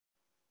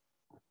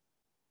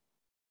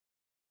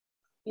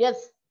Yes.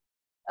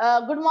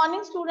 Good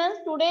morning, students.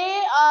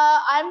 Today,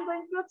 I am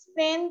going to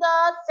explain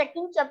the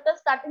second chapter,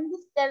 starting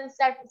this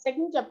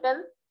second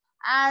chapter.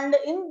 And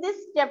in this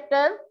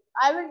chapter,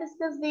 I will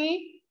discuss the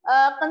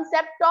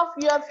concept of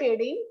year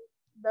fading.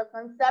 The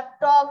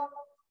concept of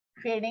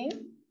fading.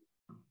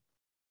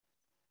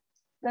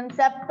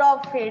 Concept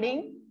of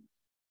fading.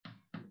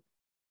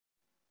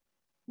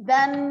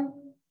 Then,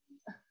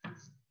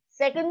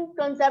 second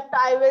concept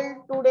I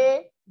will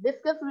today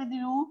discuss with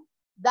you,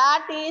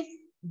 that is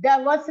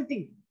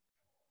diversity.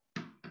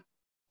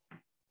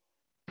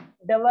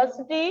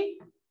 Diversity.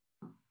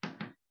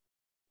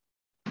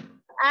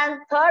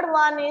 And third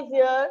one is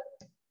here,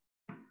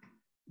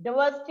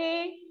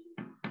 diversity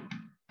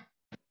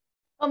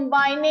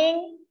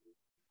combining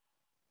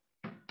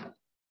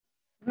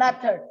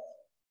methods.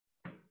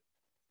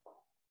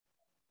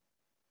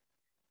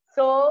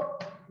 So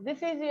this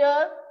is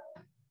your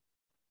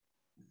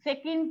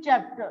second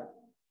chapter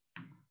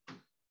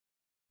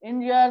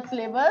in your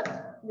syllabus.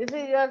 This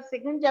is your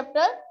second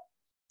chapter.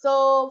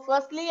 So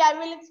firstly, I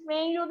will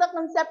explain you the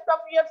concept of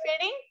year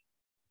fading.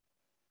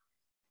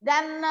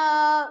 Then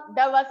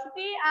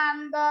diversity,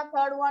 and the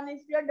third one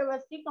is your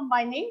diversity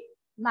combining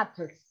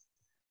methods.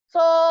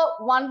 So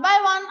one by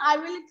one, I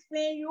will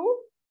explain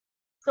you.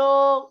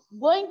 So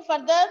going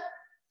further,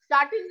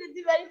 starting with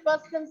the very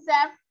first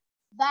concept,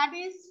 that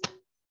is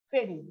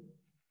fading.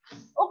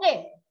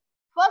 Okay,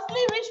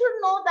 firstly, we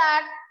should know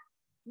that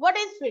what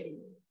is fading.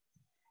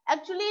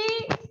 Actually,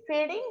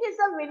 fading is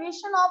a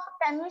variation of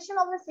attenuation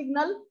of a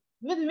signal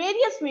with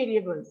various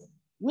variables.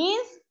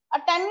 Means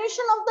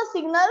attenuation of the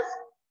signals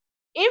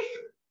if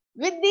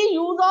with the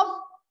use of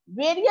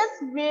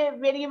various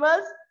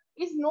variables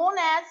is known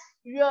as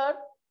your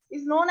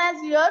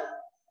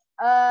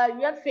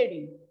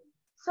fading.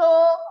 So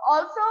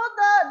also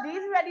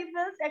these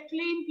variables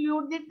actually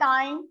include the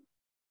time,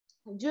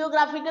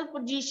 geographical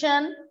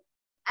position,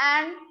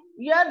 and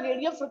your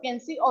radio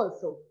frequency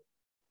also.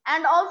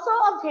 And also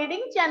a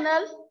fading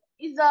channel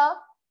is a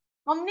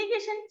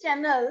communication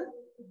channel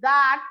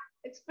that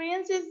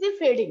experiences the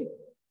fading.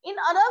 In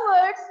other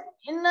words,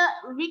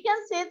 we can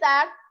say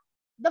that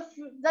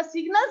the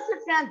signal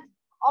strength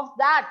of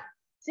that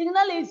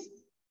signal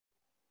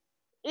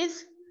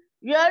is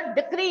your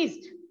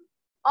decreased,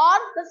 or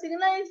the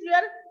signal is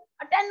your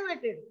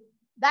attenuated.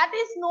 That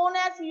is known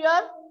as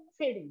your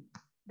fading.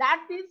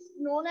 That is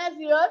known as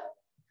your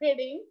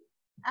fading.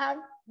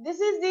 And this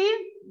is the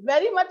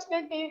very much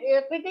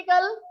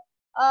critical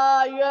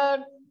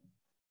your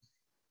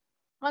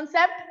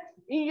concept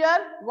in your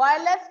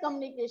wireless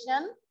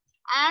communication.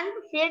 And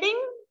fading,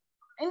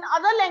 in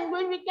other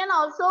language, we can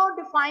also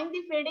define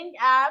the fading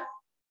as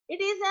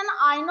it is an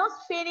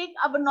ionospheric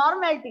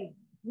abnormality.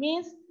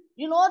 Means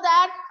you know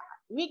that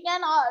we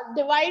can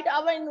divide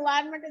our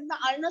environment in the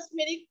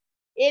ionospheric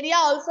area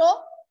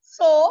also.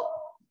 So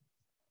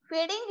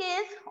fading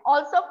is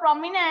also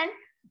prominent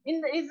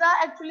in the, is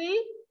a actually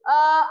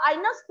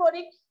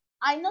ionospheric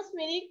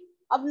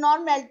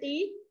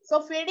abnormality.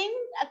 So fading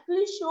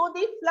actually show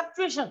the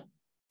fluctuation.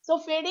 So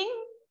fading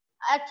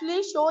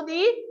actually show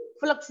the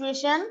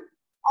fluctuation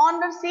on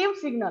the received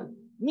signal.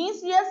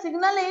 Means your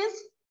signal is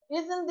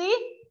in the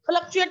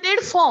fluctuated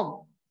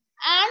form,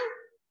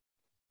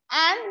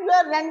 and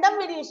your random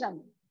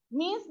variation,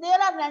 means there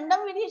are random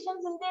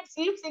variations in the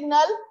received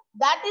signal,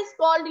 that is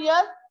called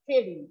your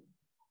fading.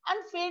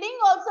 And fading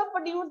also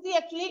produce the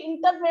actually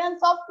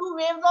interference of two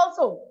waves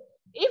also.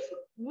 If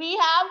we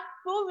have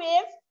two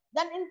waves,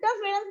 then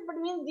interference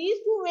between these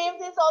two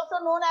waves is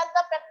also known as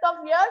the effect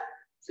of your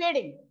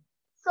fading.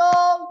 So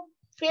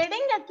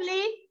fading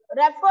actually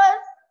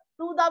refers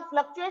to the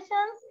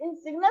fluctuations in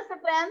signal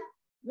strength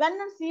when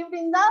received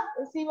in the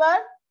receiver,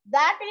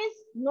 that is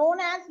known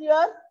as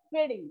your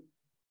fading.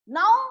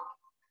 Now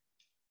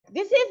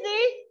this is the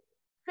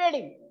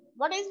fading.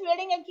 What is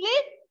fading actually?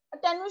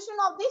 Attenuation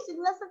of the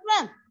signal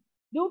strength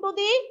due to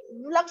the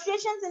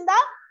fluctuations in the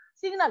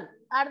signal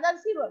at the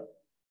receiver.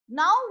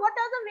 Now what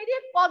are the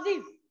various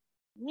causes?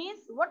 Means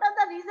what are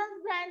the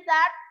reasons behind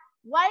that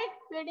why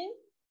fading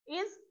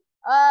is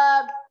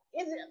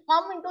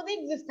come into the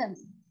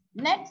existence?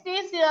 Next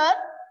is your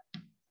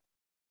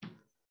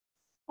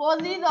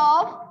causes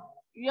of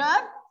your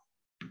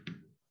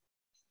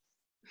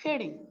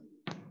fading.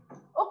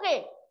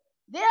 Okay,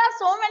 there are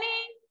so many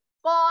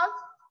causes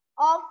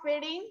of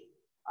fading.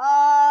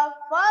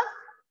 First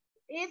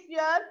is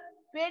your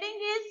fading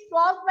is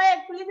caused by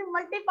actually the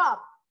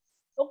multipath.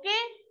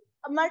 Okay,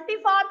 a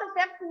multipath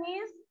effect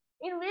means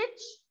in which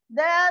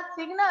the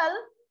signal,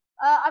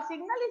 a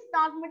signal is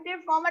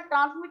transmitted from a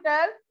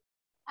transmitter,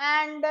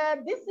 and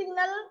this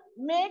signal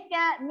may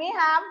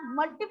have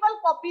multiple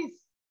copies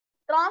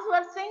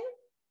transversing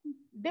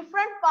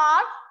different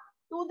paths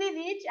to the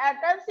reach at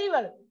a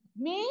receiver.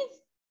 Means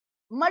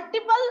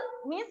multiple,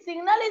 means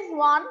signal is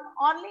one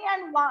only,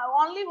 and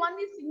only one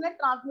is signal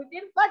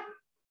transmitted, but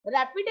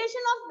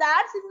repetition of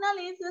that signal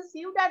is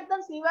received at the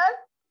receiver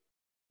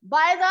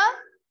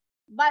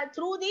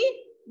through the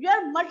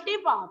your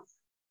multipaths.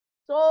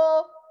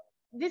 So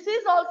this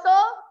is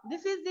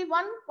the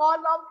one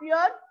cause of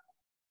your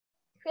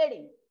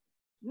fading.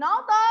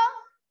 Now the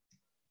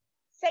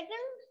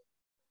second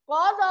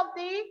cause of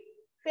the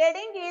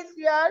fading is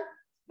your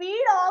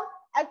speed of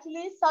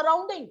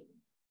surrounding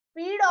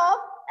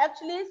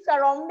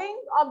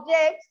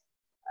objects.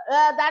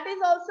 That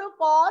is also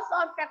cause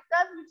or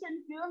factors which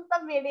influence the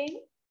fading.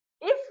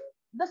 If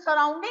the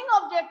surrounding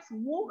objects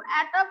move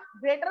at a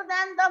greater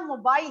than the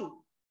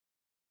mobile,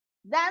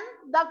 then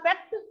the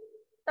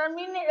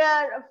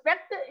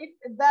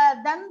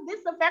then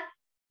this effect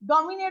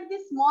dominates the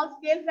small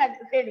scale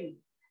fading.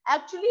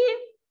 Actually,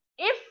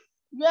 if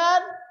your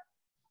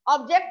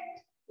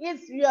object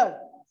is your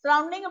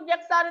surrounding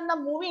objects are in the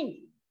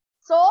moving,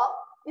 so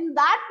in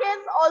that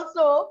case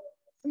also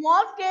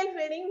small scale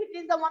fading, which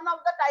is the one of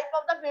the type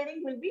of the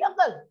fading, will be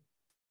occur,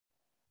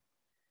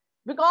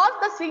 because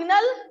the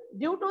signal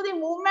due to the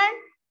movement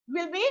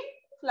will be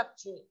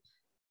fluctuate.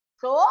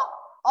 So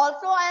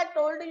also I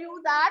told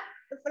you that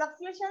the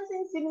fluctuations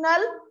in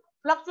signal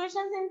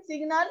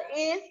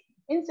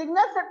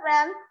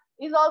strength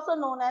is also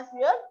known as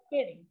your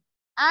fading.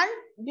 And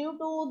due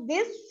to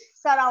this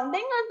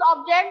surrounding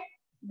object,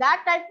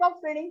 that type of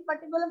fading,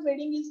 particular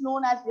fading, is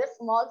known as your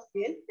small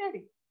scale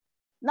fading.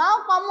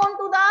 Now come on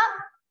to the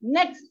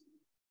next.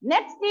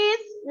 Next is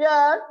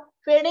your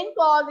fading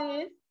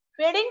causes.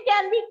 Fading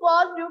can be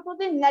caused due to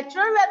the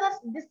natural weather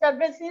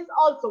disturbances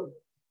also.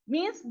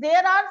 Means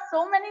there are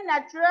so many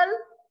natural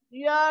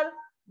your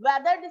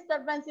weather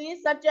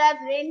disturbances such as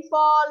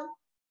rainfall,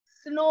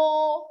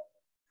 snow,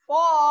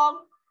 fog,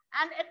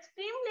 and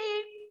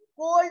extremely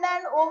cold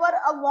and over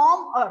a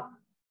warm earth.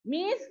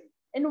 Means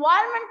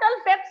environmental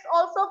effects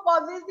also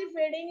causes the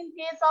fading in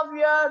case of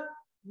your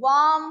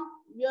warm,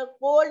 your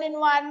cold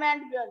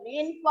environment, your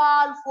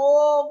rainfall,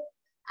 fog,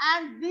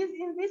 and this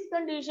in these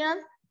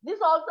conditions,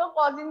 this also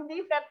causing the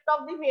effect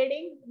of the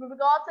fading,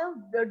 because of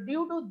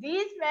due to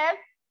these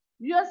facts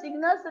your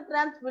signal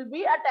strength will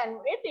be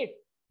attenuated.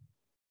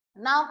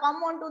 Now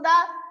come on to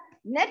the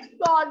next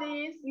cause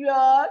is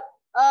your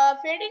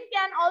fading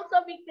can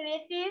also be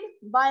created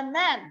by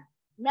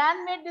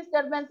man-made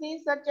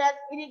disturbances such as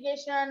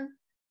irrigation,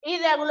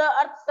 irregular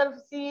earth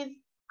surfaces,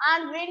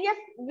 and various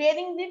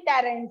varying the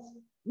terrains.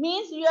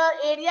 Means your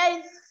area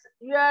is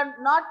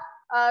not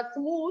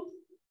smooth,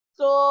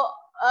 so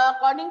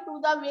according to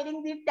the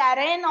varying the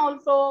terrain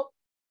also,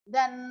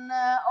 then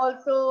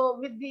also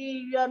with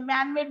the your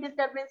man-made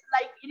disturbance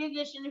like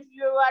irrigation if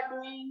you are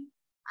doing,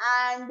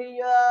 and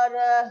your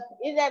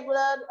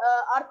irregular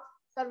earth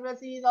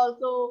surfaces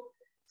also.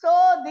 So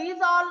these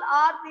all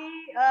are the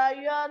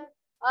your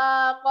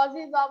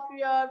causes of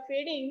your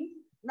fading.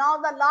 Now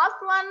the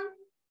last one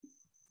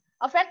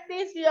effect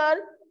is your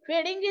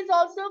fading is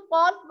also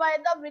caused by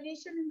the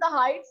variation in the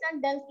heights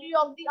and density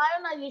of the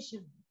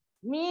ionization.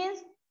 Means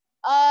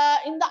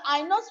in the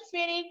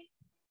ionospheric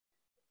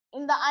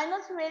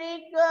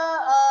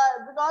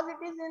because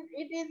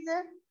it is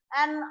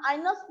an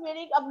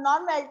ionospheric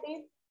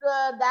abnormality.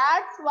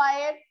 That's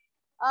why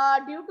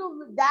due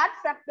to that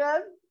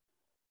factor,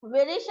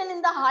 variation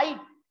in the height.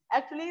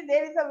 Actually,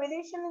 there is a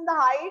variation in the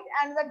height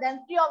and the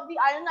density of the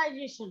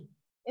ionization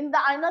in the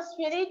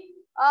ionospheric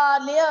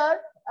layer.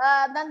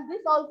 Then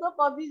this also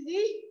causes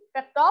the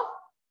effect of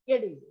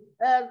fading.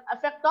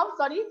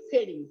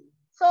 Fading.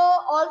 So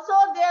also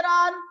there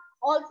are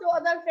also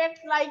other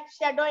effects like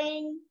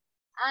shadowing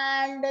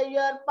and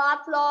your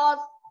path loss.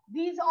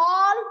 These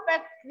all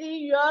affect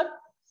your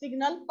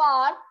signal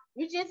path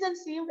which is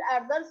received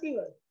at the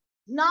receiver.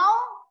 Now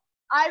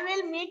I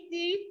will make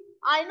the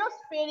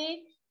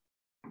ionospheric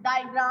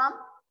diagram.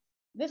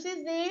 This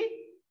is the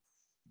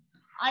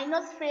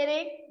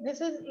ionospheric.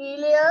 This is E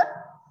layer.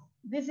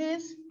 This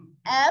is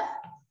F.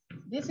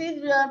 This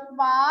is your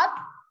path.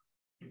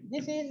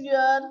 This is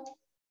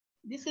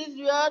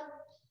your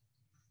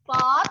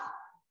path.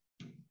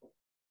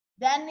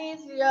 Then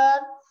is your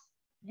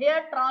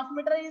here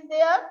transmitter is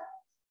there.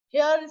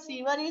 Here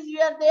receiver is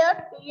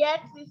there.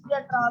 TX is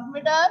your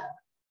transmitter.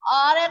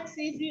 RX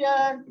is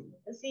your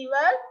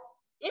receiver.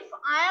 If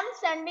I am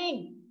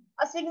sending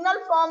a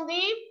signal from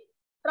the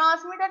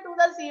transmitter to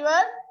the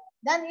receiver,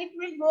 then it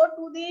will go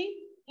to the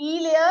E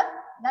layer,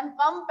 then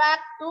come back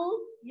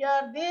to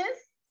your this.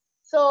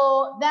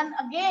 So then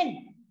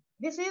again,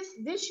 this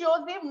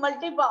shows the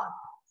multipath.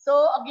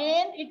 So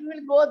again, it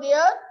will go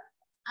there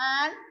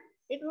and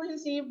it will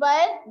receive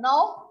by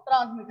now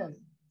transmitters.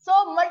 So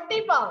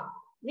multipath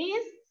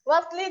means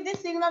firstly this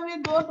signal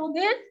will go to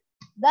this,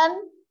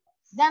 then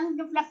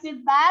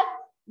reflected back,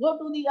 go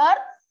to the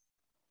earth,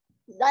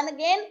 then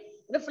again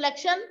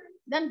reflection,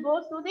 then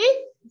goes to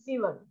the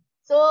receiver.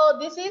 So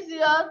this is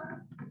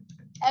your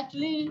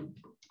actually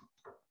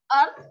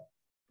earth.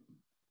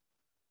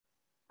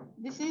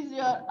 This is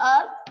your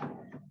earth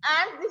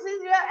and this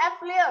is your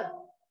F layer.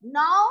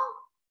 Now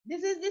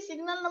this is the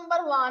signal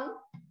number 1.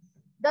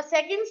 The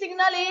second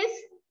signal is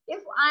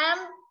if I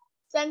am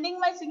sending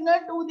my signal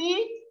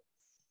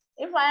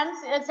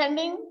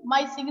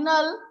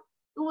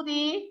to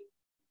the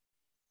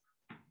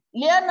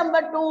layer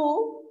number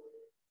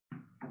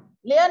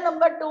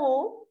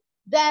 2,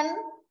 then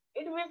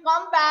it will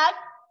come back.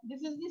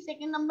 This is the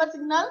second number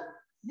signal.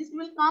 this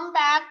will come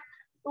back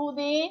to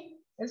the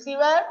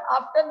receiver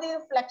after the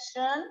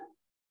reflection.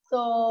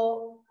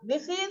 So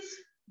this is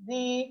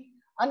the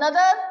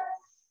another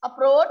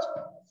approach.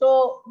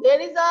 So there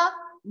is a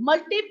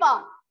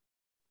multi-path.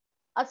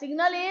 A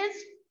signal is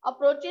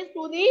approaches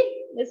to the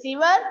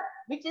receiver,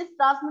 which is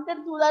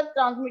transmitted to the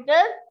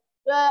transmitter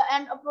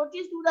and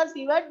approaches to the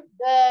receiver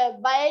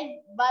by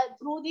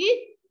through the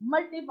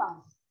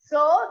multi-path.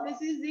 So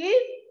this is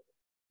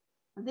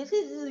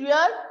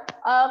your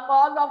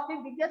cause of the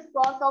biggest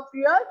cause of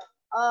your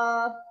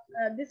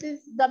this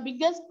is the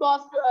biggest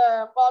cause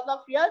of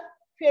your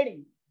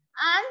fading,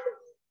 and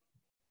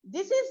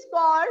this is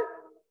called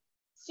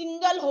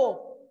single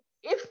hop.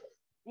 If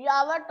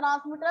our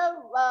transmitter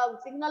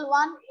signal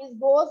 1 is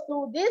goes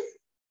through this,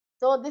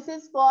 so this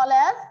is called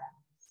as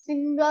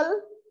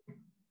single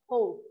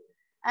hop,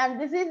 and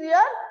this is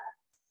your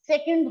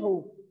second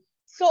hop.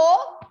 So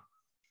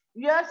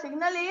your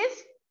signal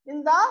is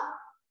in the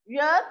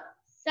your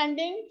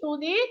sending to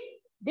the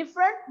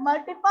different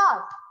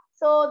multipath.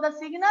 So the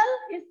signal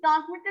is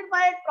transmitted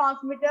by a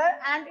transmitter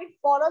and it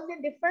follows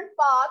a different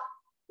path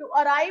to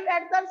arrive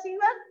at the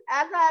receiver.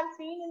 As I have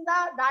seen in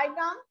the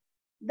diagram,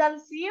 the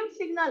received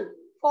signal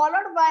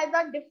followed by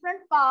the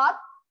different path,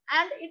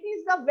 and it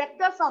is the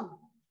vector sum.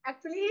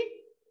 Actually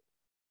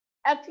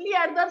at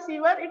the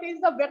receiver, it is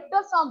the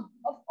vector sum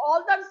of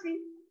all the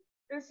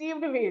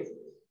received waves.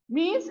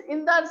 Means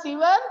in the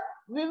receiver,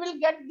 we will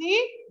get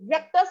the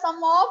vector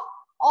sum of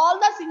all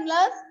the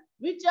signals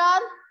which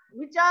are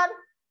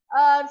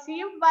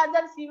received by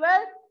the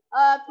receiver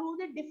through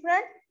the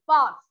different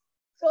paths.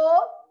 So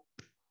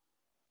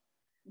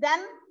then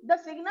the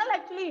signal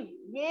actually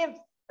waves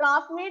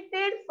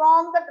transmitted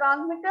from the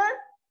transmitter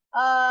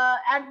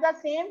at the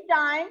same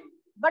time,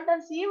 but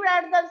received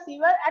at the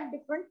receiver at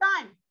different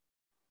time.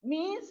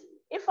 Means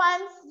if I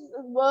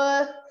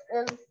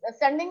am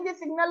sending the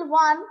signal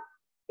 1,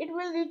 it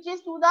will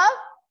reaches to the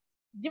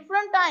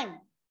different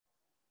time.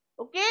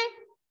 Okay,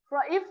 so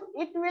if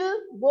it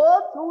will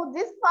go through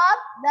this path,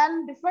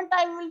 then different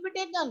time will be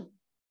taken.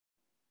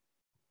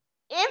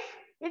 If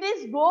it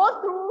is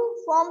go through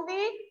from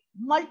the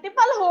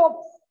multiple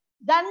hops,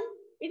 then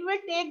it will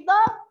take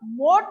the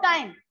more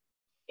time.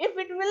 If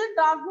it will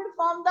transmit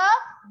from the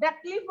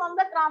directly from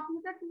the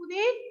transmitter to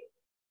the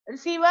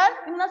receiver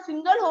in a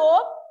single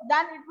hop,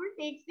 then it will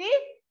take the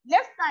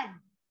less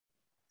time.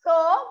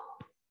 So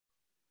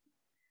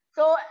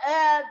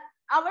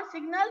our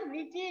signal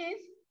reaches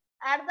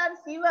at the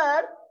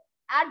receiver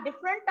at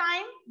different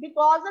time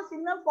because the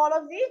signal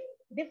follows the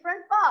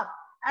different path,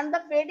 and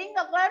the fading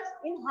occurs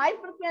in high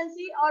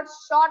frequency or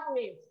short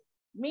waves.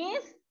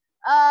 Means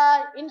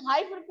in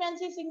high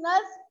frequency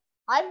signals,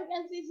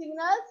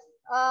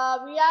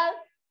 we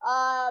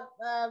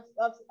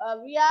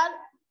are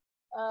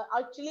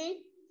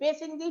actually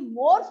facing the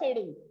more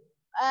fading,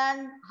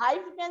 and high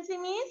frequency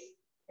means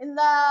in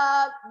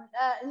the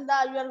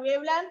your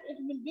wavelength it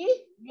will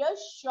be your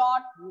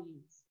short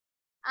waves,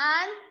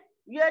 and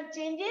your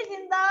changes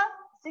in the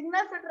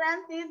signal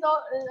strength is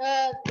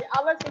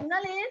our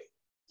signal is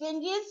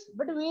changes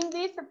between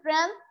the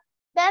strength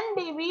 10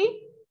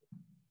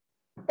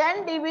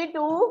 dB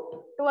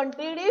to 20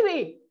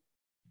 dB.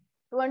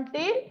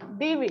 20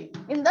 dB.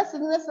 In the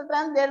signal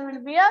strength, there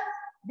will be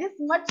this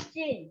much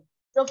change.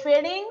 So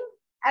fading,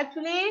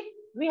 actually,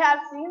 we have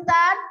seen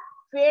that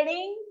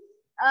fading,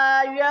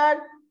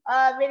 your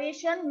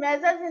variation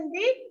measures in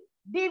the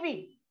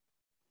dB.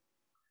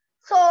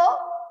 So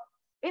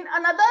in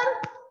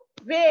another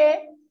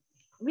way,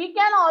 we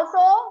can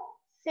also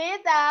say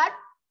that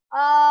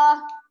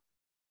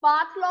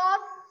path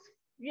loss,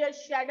 your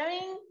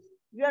shadowing,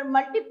 your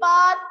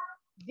multipath,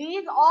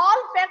 these all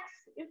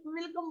facts, if we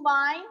will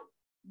combine,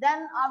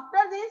 then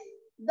after this,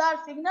 the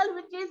signal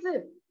which is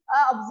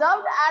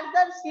observed at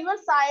the receiver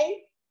side,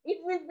 it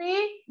will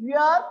be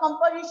your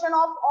composition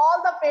of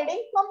all the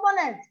fading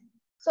components.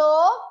 So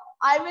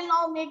I will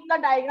now make the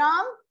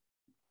diagram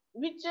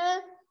which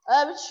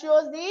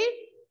shows the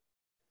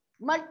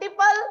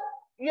multiple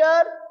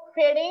your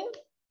fading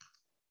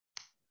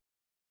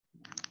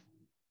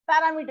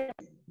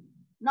parameters.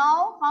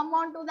 Now come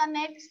on to the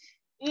next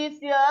is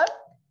here.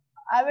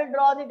 I will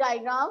draw the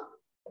diagram.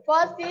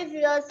 First is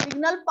your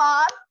signal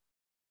path.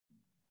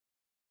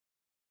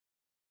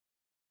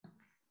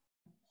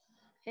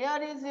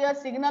 Here is your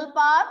signal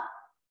path.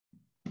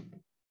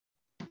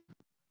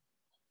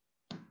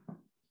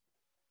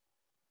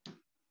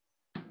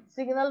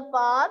 Signal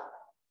path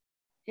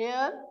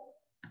here,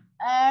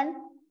 and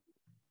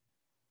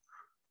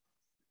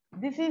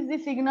this is the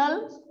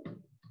signal.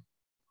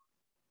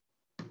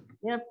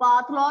 Your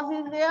path loss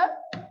is there,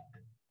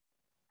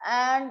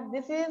 and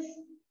this is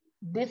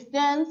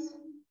distance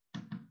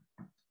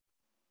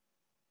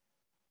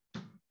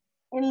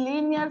in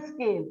linear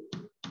scale.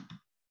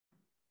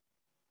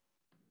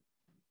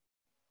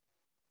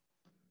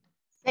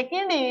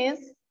 Second is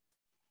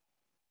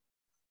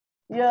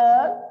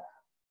your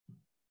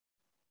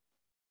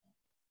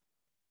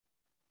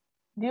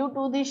due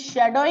to the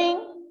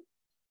shadowing,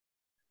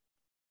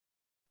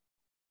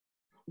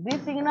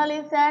 this signal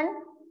is sent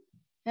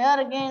Here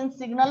again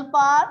signal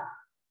path.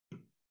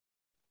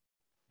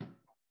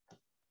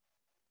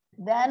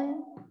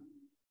 Then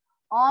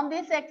on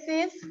this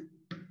axis,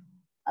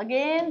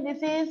 again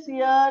this is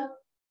your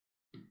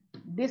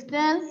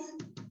distance,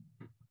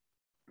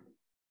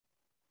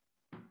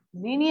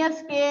 linear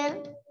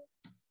scale.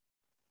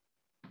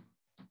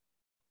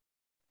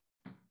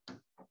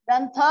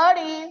 Then third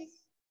is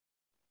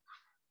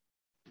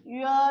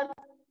your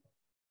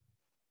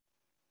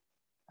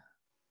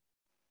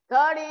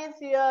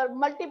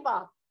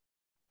multipath.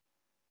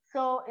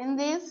 So in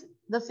this,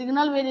 the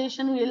signal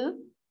variation will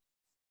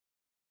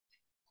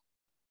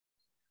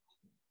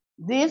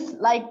this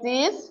like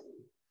this.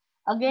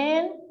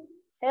 Again,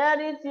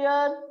 here is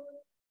your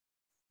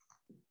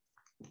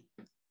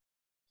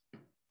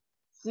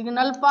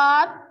signal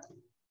path,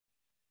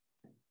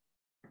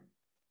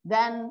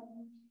 then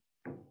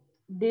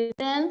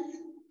distance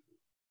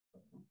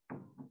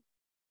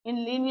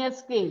in linear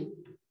scale.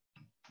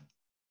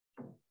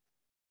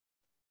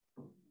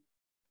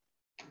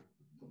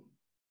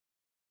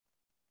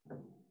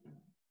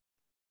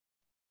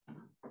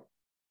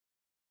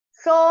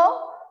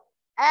 So,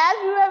 as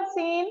you have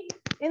seen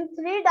in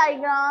 3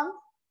 diagrams,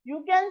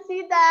 you can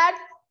see that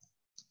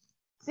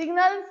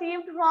signal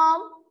received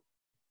from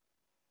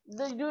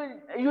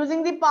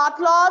using the path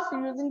loss,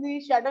 using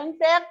the shadowing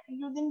effect,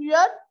 using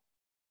your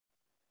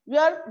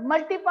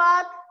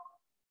multipath.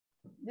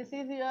 This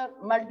is your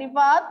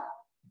multipath,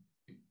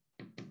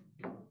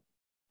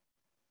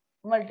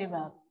 and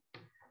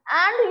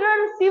your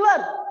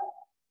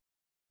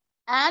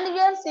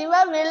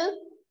receiver will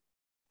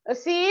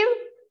receive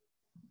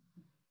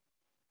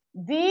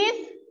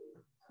these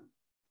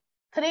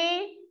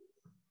 3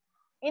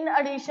 in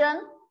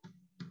addition,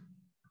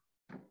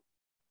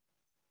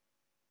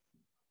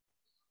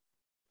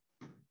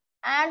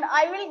 and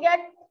I will get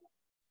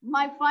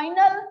my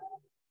final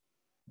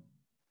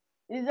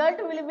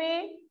result will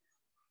be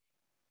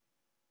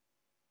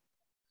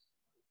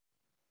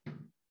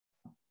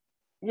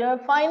your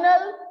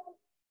final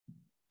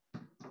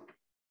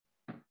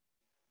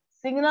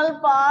signal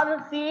power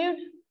received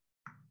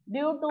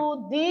due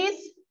to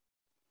these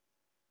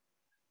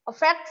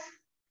effects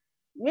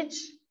which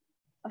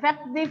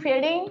affect the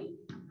fading,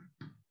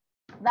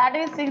 that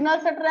is signal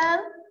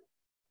strength.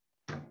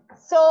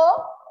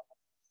 So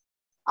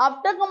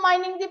after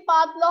combining the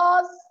path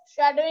loss,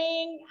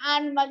 shadowing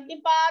and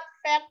multipath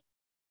effect,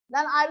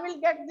 then I will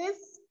get this,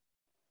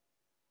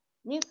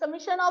 means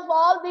summation of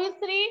all these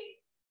 3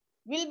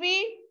 will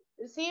be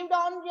received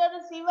on your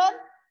receiver,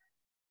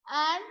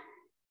 and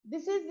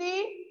this is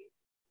the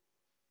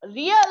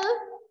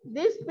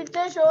this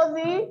picture shows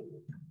the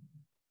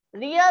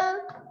real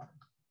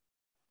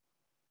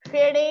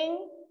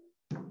fading,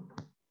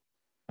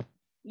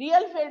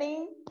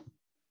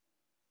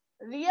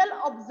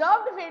 real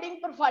observed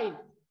fading profile,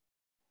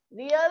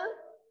 real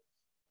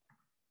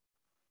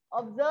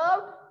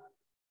observed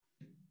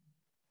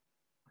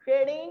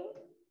fading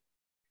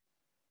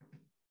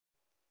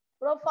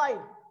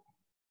profile.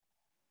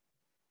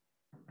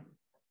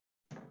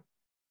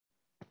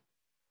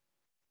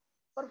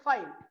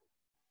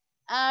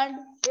 And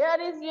here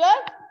is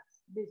your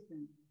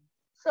distance.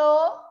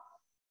 So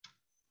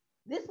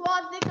this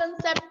was the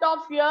concept of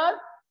your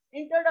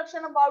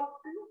introduction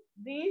about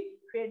the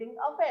fading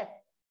effect.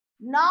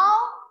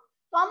 Now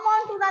come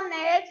on to the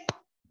next,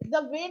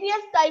 the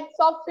various types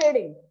of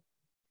fading.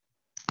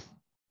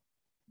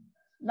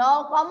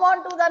 Now come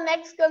on to the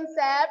next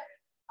concept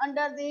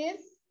under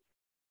this.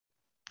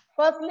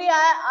 Firstly,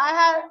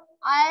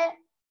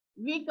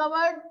 we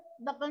covered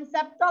the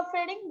concept of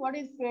fading. What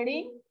is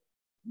fading?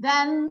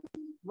 Then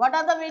what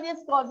are the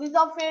various causes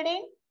of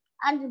fading,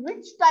 and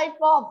which type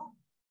of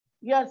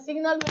your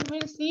signal will be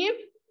received?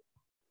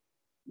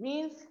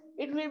 Means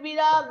it will be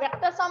the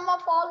vector sum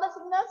of all the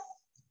signals.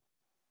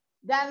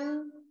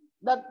 Then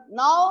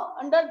now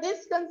under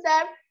this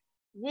concept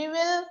we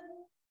will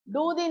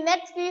do the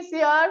next is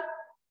here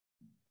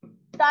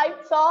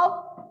types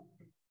of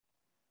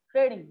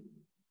fading.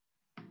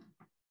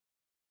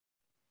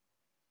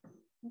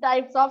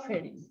 Types of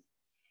fading.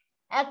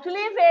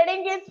 Actually,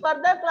 fading is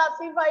further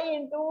classified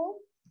into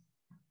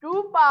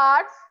 2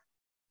 parts.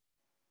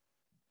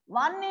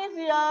 One is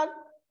your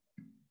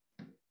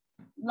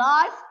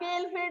large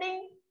scale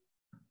fading.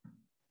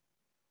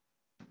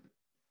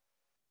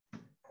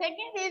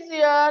 Second is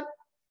your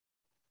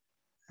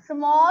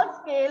small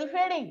scale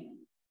fading.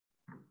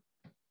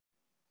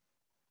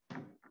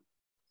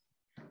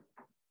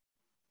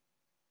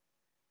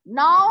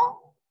 Now,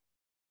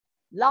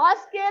 large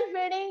scale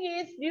fading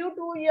is due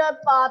to your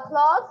path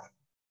loss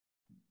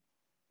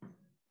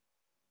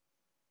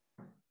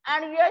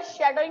and your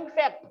shadowing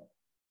effect,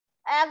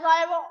 as I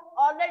have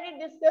already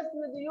discussed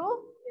with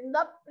you in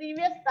the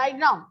previous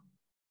diagram.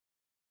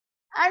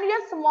 And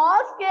your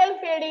small scale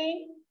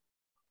fading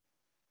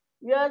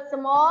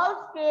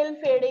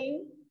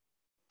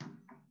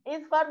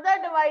is further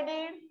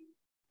divided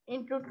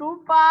into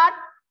 2 parts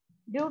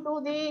due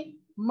to the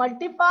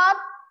multipath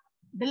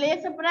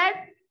delay spread,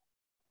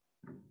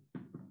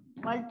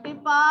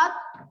 multipath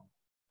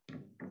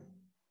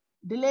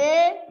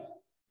delay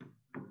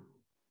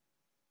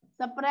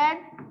spread,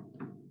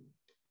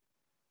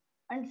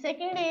 and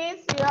second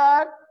is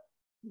your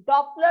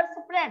Doppler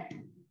spread.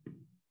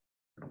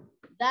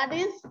 That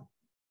is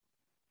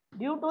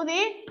due to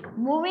the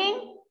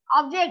moving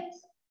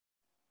objects.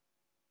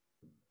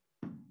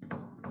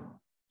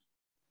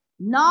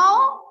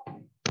 Now,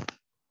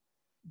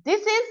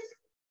 this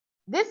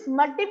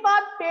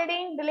multipath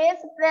fading, delay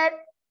spread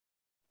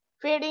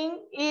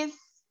fading is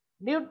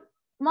due.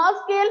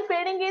 Small scale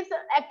fading is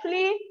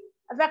actually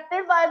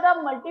affected by the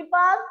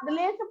multipath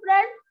delay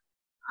spread,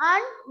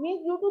 and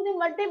means due to the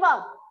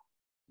multipath,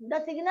 the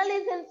signal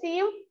is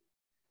received.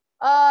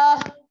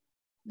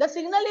 The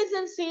signal is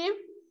received.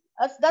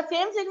 The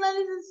same signal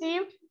is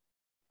received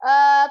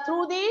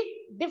through the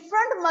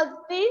different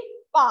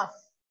multipaths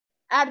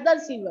at the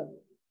receiver.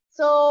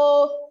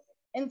 So,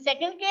 in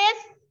second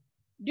case,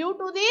 due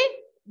to the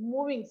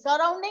moving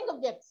surrounding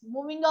objects,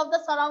 moving of the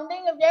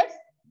surrounding objects,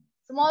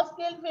 small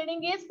scale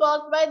fading is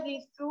caused by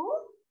these two,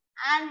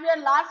 and your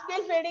large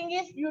scale fading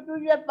is due to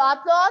your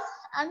path loss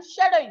and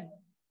shadowing,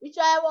 which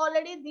I have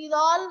already, these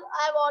all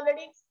I have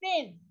already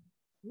explained.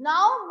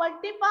 Now,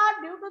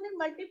 multipath, due to the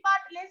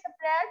multipath delay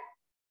spread,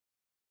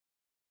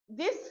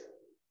 this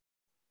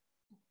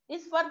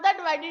is further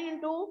divided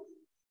into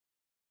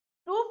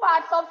two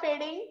parts of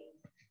fading.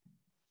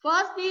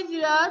 First is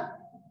your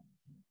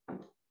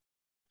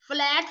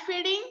flat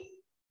fading,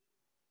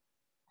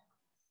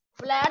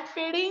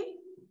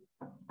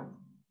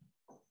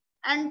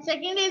 and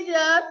second is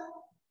your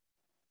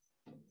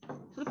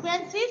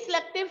frequency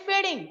selective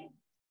fading.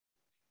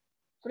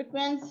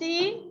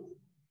 Frequency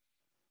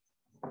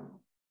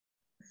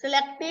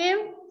selective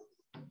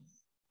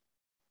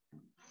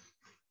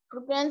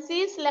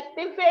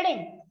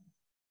fading.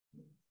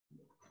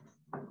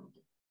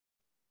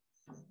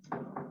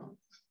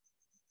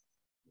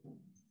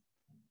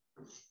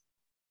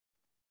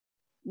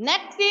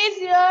 Next is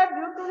here,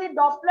 due to the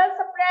Doppler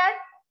spread,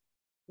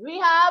 we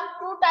have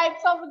two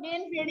types of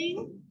again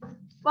fading.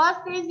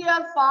 First is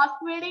your fast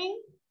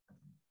fading.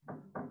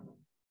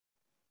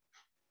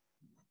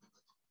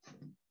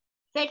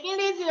 Second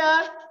is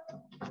your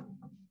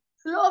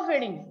slow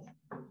fading.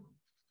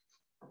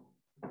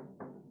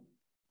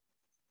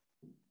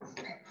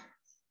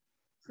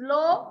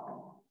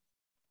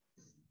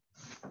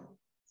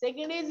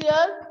 Second is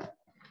your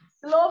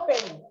slow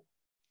fading.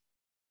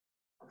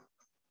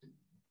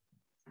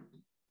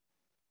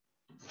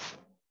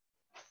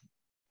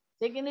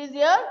 Second is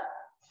your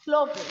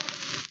slow fading.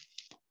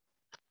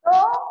 So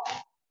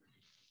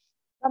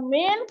the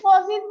main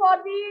causes for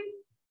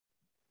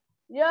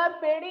your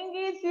fading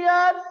is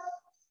here.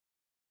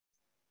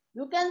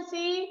 You can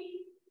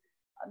see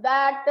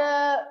that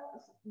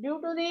due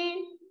to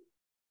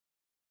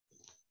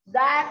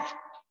that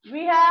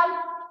we have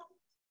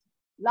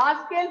large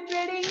scale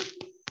fading,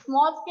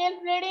 small scale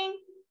fading,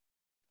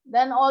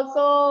 then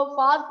also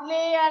fast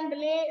delay and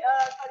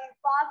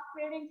fast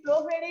fading,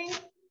 slow fading,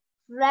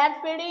 flat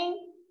fading,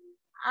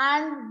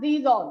 and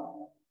these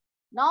all.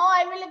 Now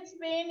I will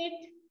explain it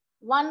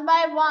one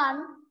by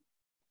one.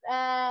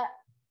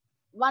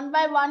 One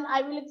by one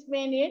I will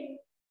explain it.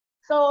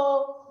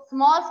 So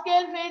small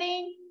scale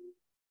fading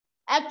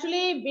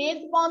actually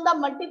based upon the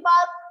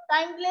multipath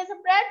time delay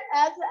spread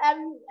as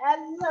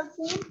you have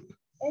seen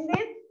in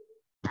this,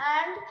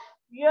 and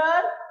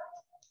your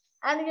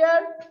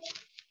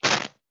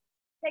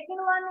second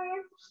one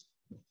is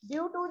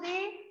due to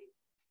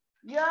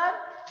your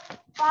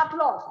path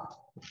loss.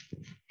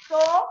 So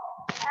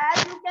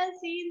as you can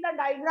see in the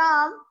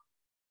diagram,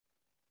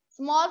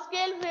 small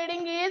scale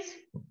fading is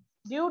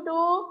due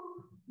to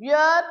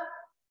your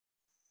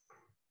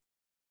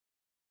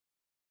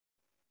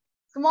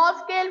small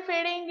scale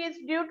fading is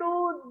due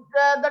to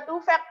the two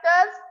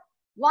factors.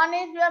 One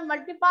is your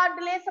multipath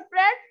delay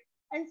spread,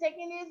 and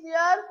second is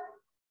your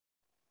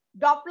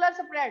Doppler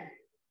spread.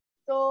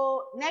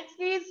 So next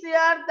is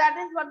here, that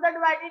is further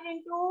divided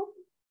into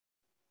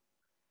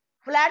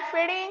flat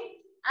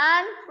fading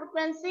and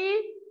frequency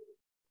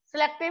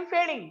selective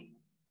fading.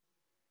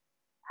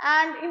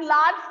 And in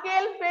large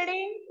scale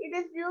fading, it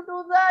is due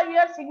to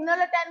your signal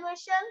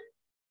attenuation.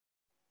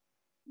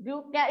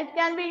 It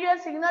can be your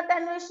signal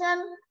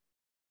attenuation,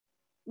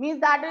 means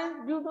that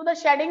is due to the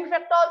shedding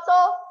effect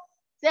also.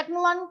 Second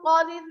one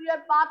cause is your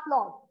path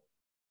loss,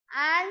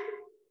 and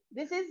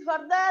this is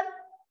further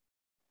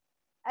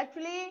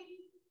actually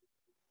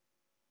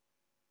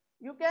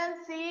you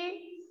can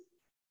see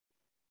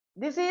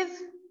this is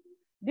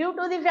due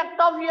to the effect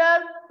of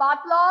your path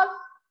loss,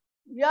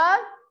 your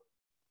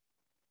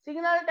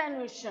signal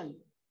attenuation.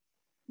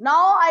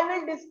 Now I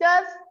will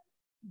discuss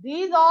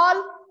these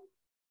all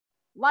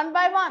one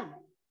by one.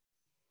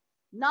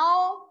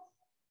 Now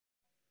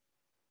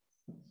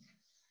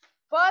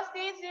first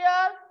is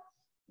your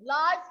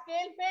large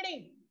scale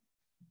fading.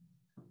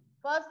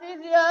 First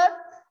is your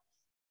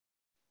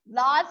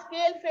large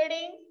scale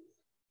fading.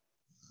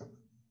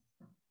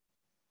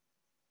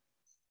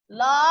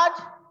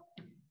 Large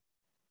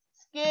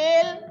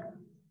scale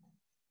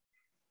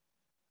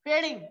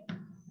fading.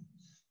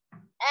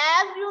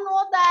 As you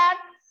know that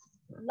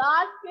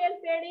Large scale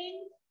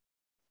fading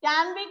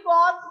can be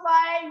caused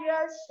by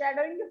your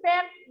shadowing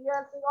effect,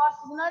 your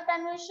signal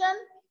attenuation,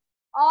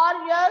 or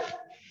your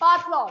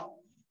path loss.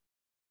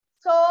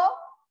 So,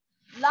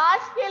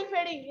 large scale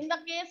fading, in the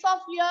case of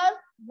your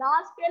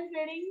large scale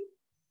fading,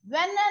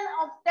 when an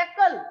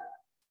obstacle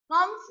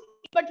comes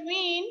in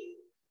between,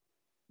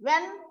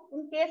 when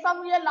in case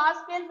of your large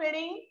scale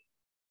fading,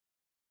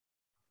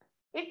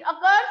 it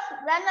occurs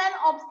when an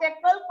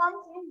obstacle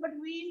comes in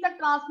between the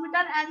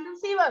transmitter and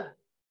receiver.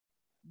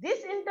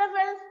 This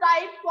interference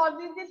type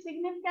causes a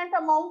significant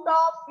amount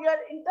of your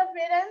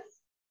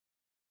interference,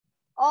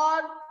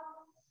 or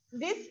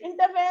this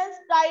interference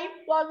type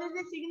causes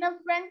a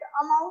significant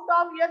amount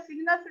of your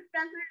signal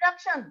frequency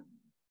reduction.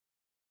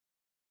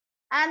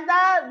 And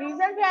the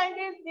reason behind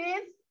is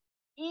this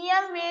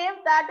EM wave,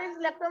 that is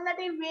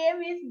electromagnetic wave,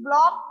 is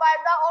blocked by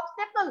the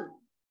obstacle.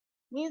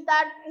 Means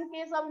that in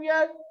case of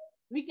your,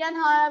 we can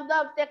have the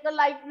obstacle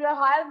like your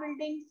higher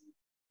buildings,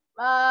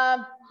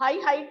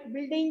 high height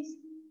buildings.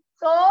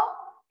 So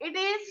it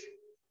is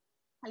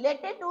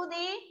related to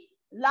the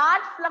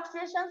large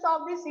fluctuations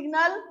of the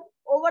signal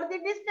over the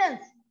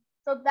distance.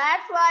 So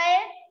that's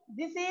why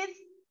this is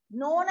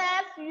known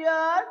as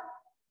your,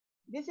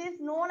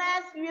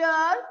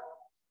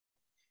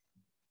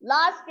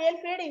 large scale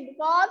fading,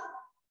 because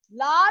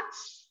large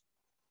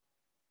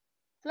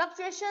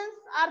fluctuations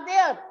are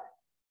there.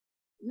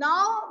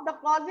 Now the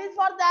causes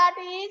for that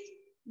is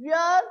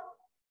your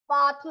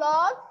path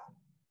loss,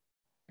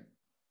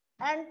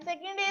 and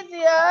second is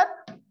your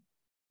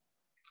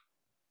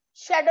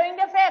shadowing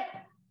effect.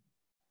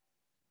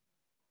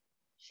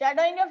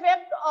 Shadowing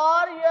effect,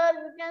 or your,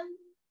 you can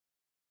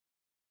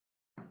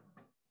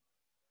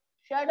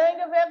shadowing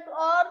effect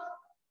or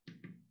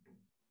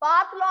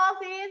path loss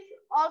is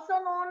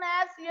also known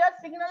as your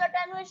signal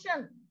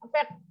attenuation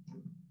effect.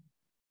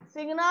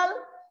 Signal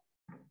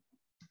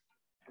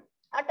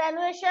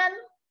attenuation.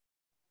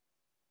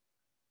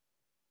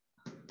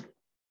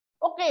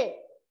 Okay.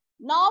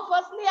 Now,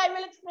 firstly, I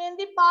will explain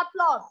the path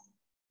loss.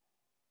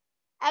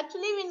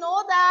 Actually, we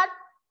know that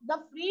the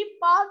free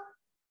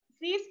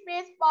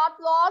space path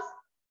loss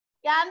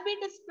can be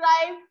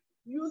described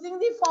using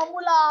the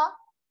formula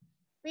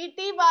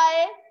PT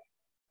by,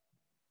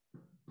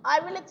 I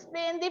will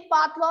explain the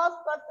path loss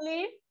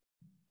firstly.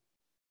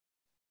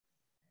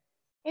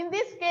 In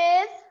this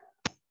case,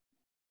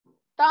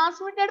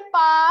 transmitted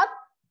path,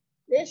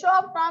 ratio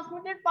of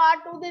transmitted path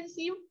to the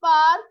received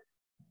path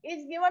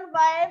is given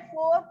by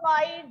 4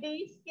 pi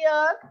d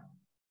square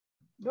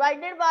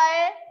divided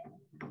by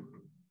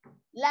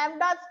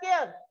lambda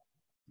square,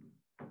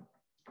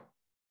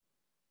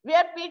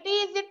 where PT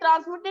is the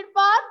transmitted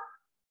path,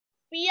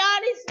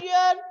 PR is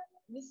your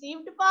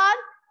received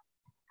path,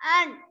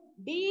 and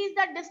D is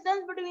the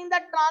distance between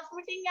the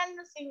transmitting and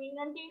receiving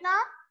antenna,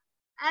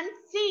 and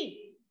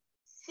C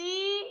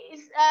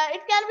is,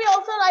 it can be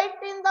also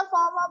written in the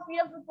form of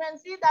your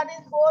frequency, that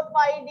is 4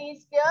 pi d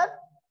square.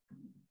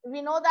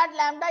 We know that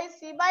lambda is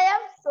C by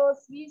F, so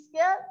C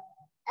square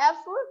F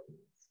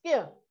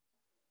square.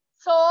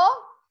 So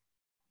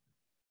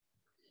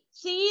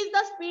C is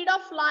the speed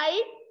of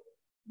light,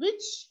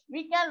 which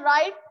we can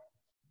write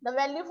the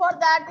value for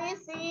that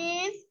is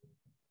C is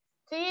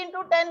 3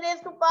 into 10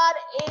 raised to power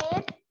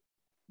 8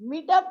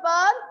 meter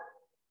per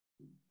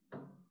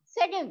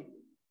second.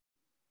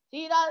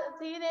 3 into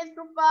 10 raised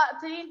to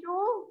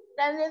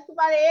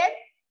power 8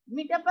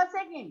 meter per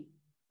second.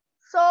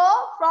 So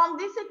from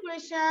this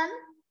equation,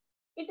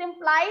 it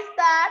implies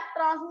that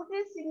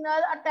transmitted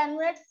signal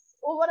attenuates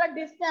over a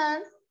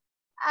distance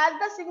as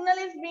the signal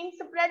is being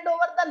spread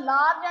over the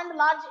large and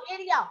large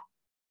area.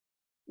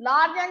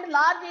 Large and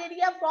large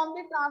area from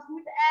the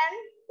transmit end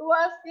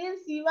towards the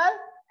receiver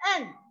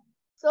end.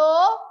 So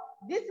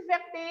this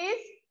effect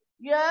is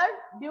here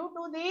due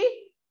to the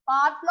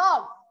path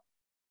loss.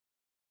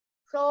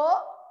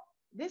 So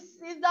this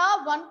is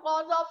the one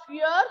cause of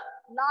your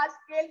large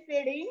scale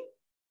fading.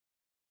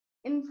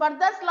 In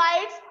further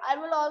slides, I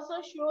will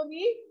also show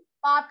the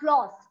path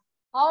loss.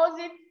 How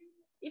is it?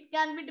 It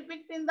can be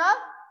depicted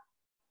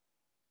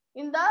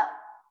in the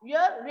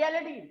your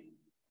reality.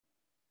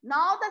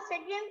 Now the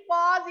second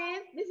cause is,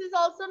 this is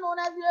also known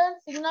as your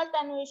signal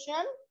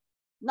attenuation.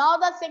 Now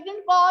the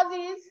second cause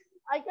is,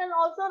 I can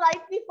also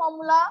write the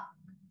formula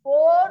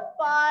 4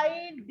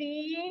 pi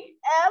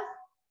df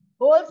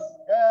whole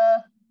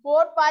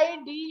 4 pi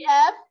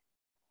df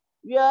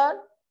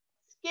your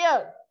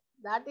square.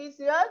 That is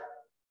your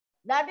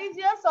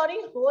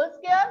whole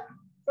square.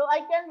 So I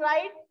can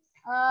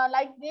write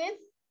like this.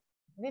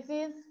 This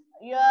is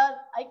your,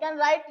 I can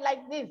write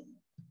like this.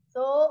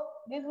 So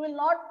this will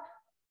not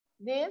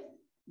this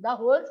the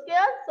whole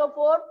square. So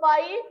 4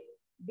 pi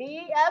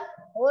df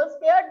whole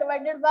square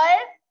divided by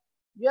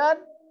your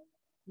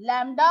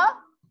lambda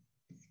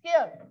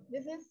square.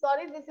 This is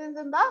in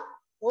the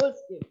whole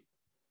square.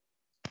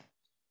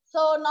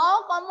 So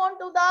now come on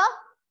to the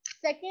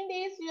second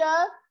is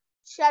your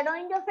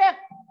shadowing effect.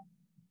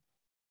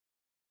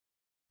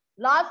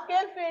 Large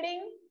scale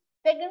fading,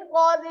 second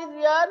cause is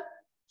your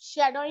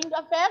shadowing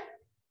effect.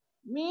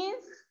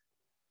 Means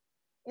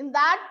In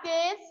that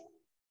case,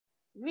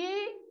 we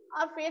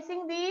are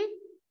facing the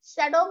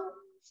shadowing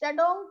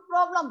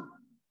problem.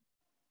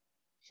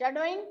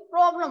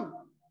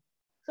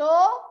 So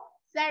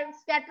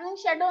scattering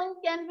shadowing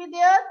can be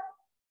there.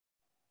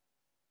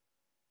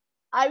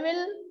 I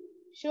will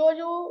show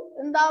you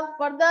in the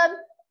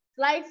further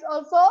slides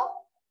also.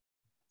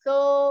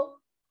 So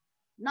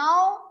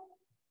now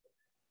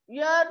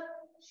your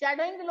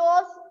shadowing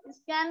loss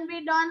can be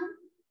in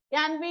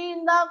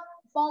the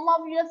form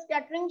of your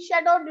scattering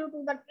shadow due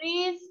to the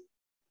trees,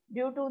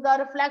 due to the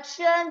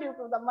reflection, due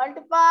to the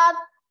multipath.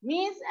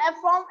 Means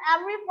from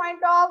every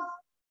point of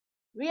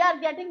we are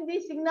getting the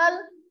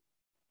signal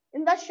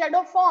in the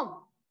shadow form.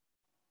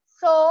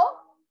 So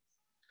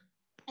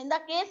in the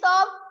case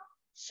of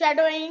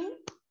shadowing,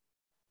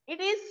 it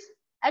is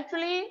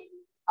actually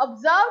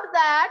observed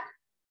that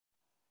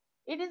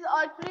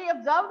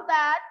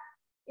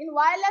in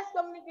wireless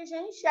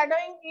communication,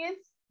 shadowing is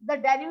the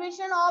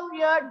derivation of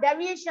your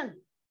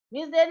deviation.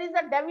 Means there is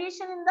a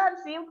deviation in the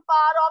received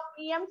power of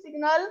EM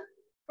signal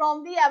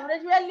from the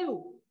average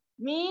value.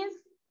 Means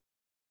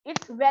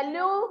its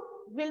value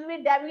will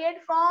be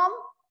deviate from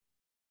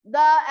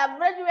the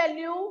average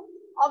value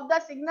of the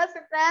signal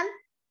strength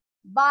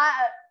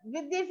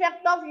with the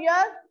effect of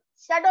your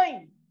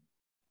shadowing.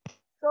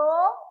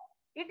 So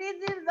it is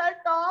the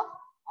result of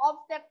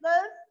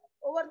obstacles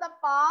over the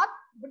path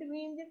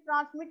between the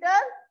transmitter.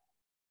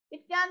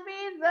 It can be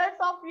results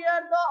of the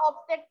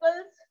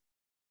obstacles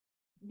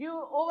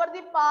due over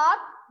the path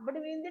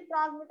between the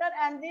transmitter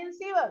and the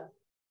receiver.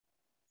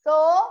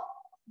 So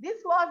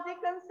this was the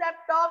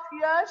concept of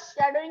your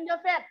shadowing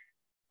effect.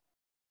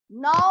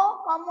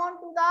 Now come on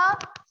to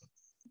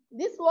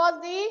this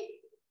was the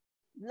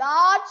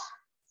large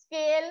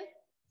scale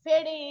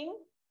fading.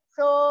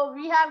 So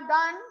we have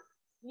done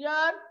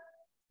your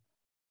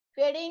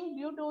fading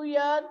due to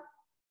your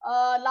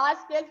large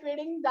scale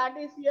fading, that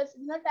is your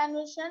signal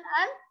attenuation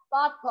and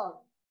path loss.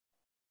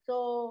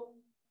 So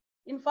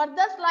in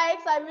further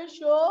slides, I will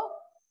show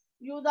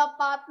you the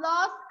path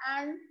loss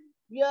and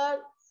your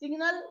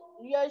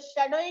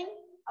shadowing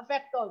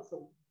effect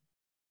also.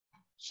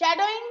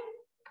 Shadowing,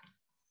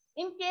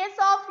 in case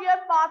of your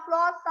path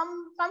loss,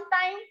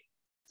 sometimes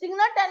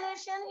signal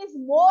attenuation is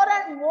more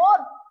and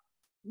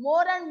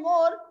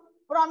more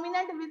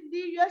prominent with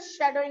your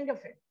shadowing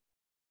effect,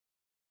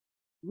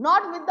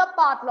 not with the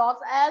path loss,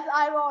 as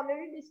I've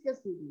already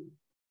discussed with you.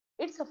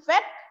 Its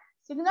effect,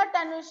 signal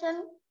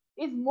attenuation,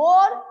 is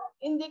more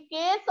in the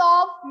case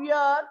of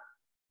your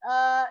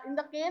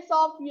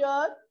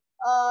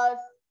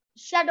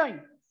shadowing.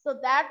 So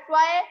that's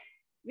why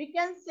we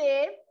can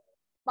say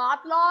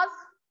path loss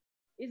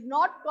is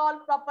not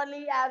called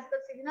properly as the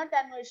signal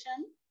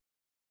attenuation.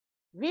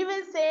 We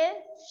will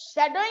say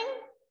shadowing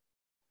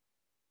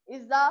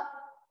is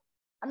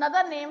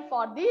another name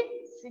for the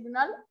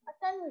signal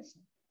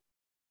attenuation.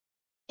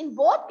 In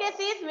both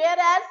cases,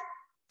 whereas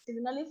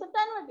signal is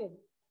attenuated,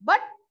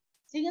 but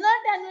signal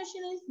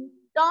attenuation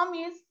term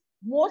is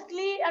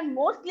mostly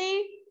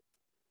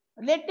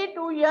related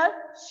to your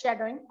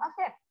shadowing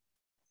effect.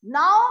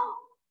 Now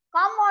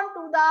come on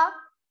to the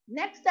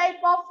next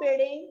type of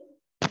fading,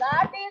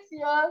 that is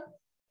your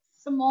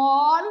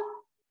small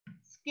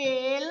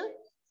scale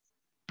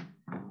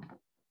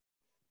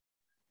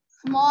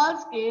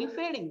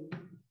fading.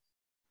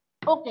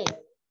 Okay,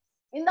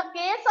 in the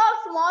case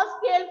of small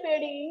scale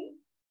fading,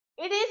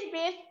 it is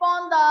based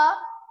upon the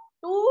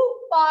two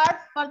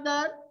parts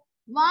further.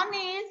 One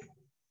is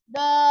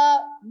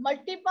the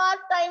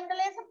multipath time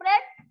delay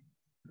spread.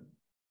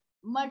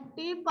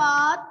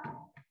 Multipath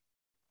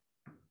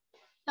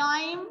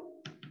time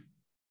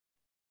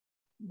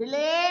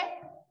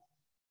delay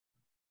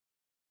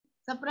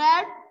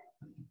spread.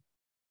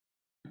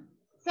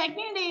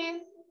 Second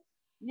is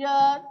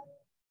your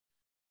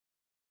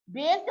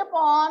based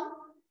upon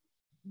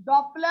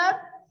Doppler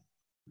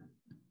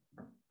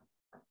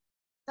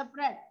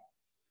spread.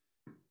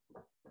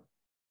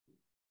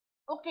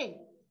 Okay.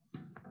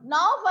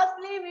 Now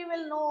firstly we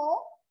will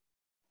know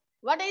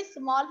what is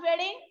small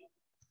fading,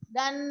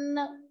 then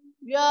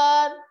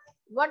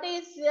what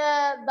is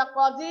the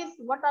causes,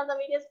 what are the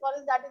various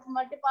causes, that is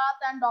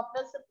multipath and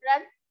Doppler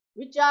spread,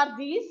 which are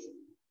these.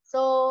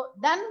 So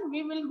then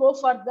we will go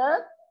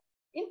further.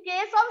 In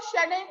case of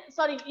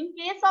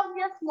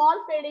your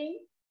small fading,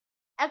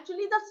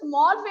 actually the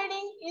small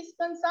fading is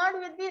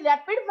concerned with the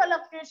rapid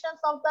fluctuations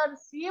of the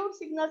received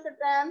signal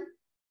strength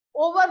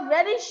over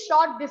very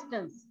short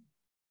distance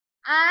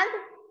and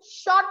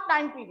short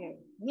time period.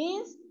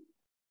 Means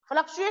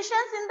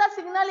fluctuations in the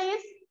signal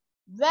is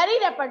very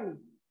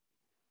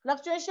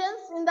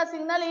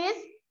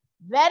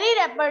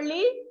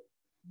rapidly.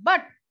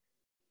 But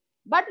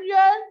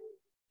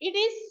it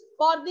is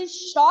for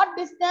this short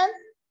distance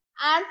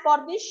and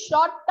for this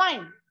short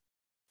time.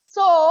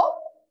 So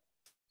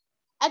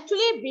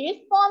actually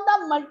based on the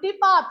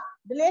multipath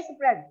delay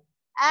spread,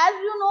 as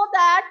you know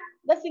that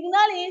the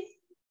signal is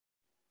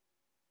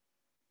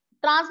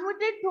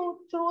transmitted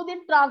through the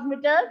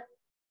transmitter,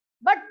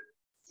 but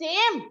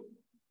same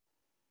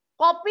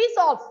copies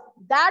of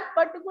that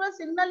particular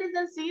signal is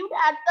received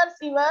at the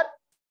receiver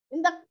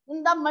in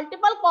the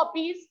multiple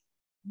copies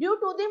due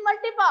to the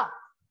multipath.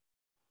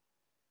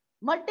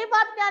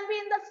 Multipath can be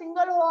in the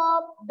single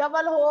hop,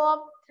 double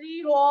hop,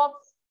 3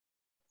 hops.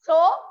 So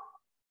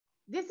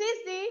this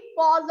is the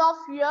cause of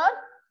your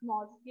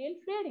small scale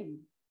fading.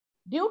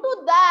 Due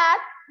to that,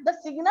 the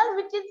signal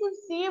which is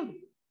received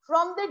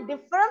from the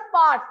different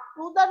parts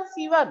to the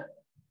receiver,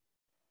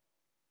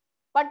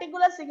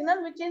 particular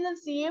signal which is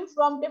received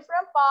from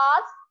different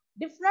paths,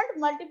 different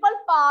multiple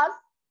paths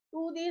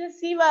to the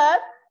receiver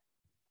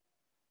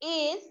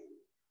is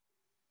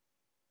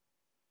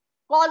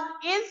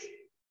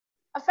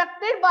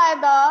affected by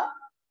the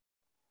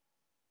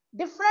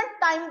different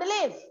time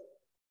delays.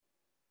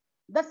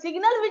 The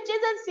signal which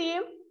is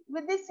received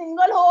with the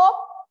single hop,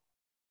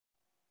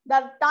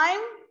 the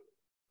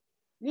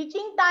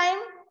reaching time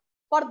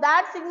for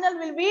that signal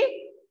will be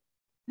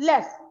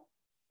less.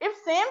 If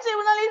same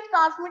signal is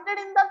transmitted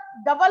in the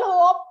double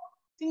hop,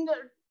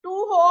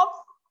 two hops,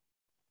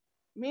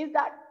 means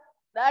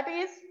that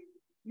is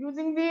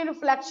using the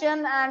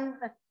reflection, and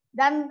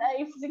then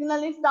if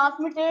signal is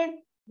transmitted,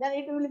 then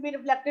it will be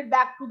reflected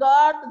back to the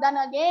earth, then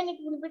again it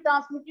will be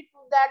transmitted to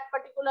that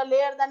particular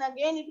layer, then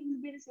again it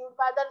will be received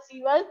by the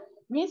receiver.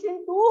 Means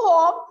in 2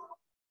 hops,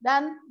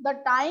 then the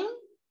time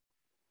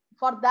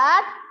for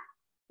that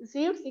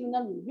received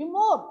signal will be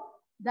more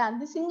than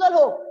the single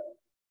hop.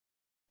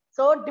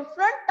 So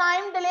different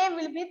time delay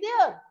will be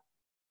there.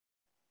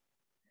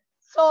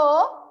 So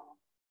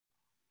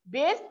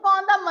based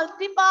on the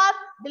multipath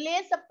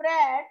delay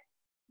spread,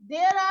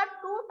 there are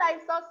 2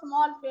 types of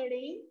small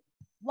fading.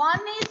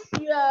 One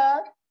is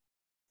your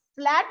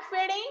flat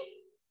fading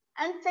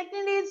and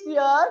second is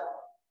your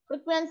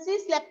frequency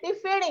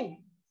selective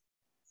fading.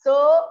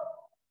 So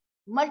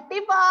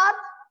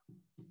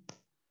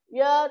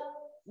your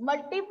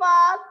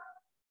multipath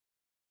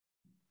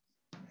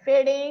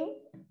fading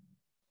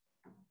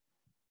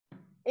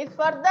is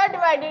further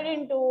divided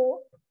into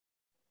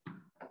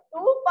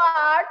 2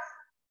 parts.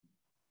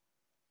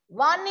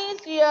 One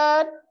is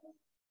your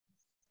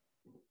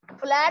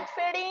flat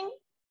fading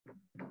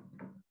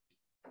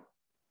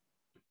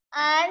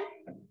and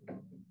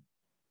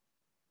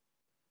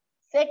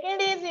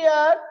second is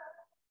your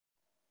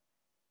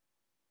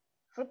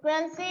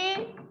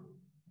frequency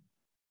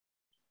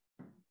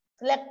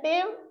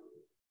selective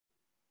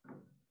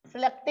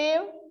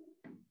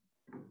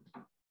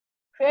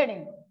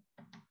fading.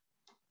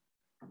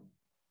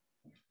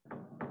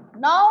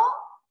 Now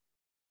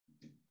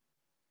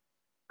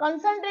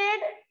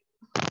concentrate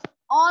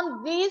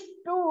on these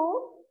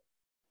 2,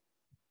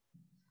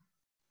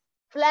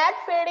 flat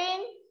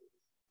fading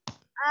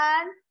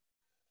and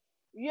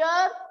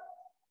your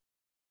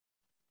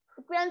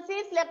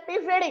frequency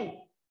selective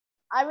fading.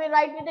 I will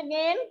write it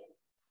again.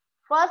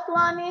 First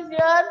one is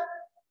your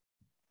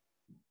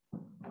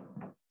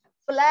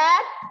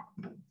flat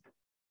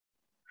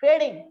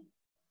fading.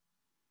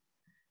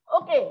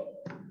 Okay.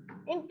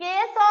 In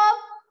case of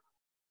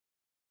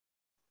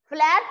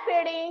flat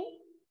fading,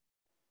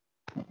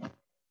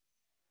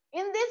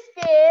 in this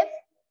case,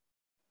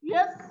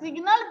 your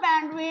signal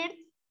bandwidth,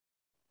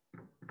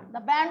 the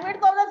bandwidth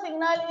of the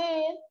signal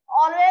is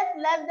always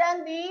less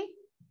than the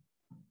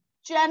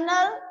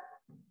channel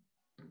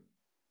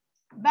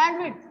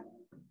bandwidth,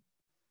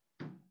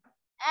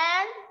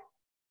 and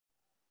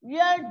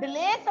your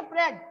delay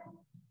spread.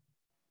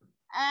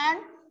 And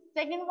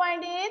second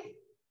point is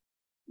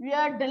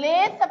your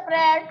delay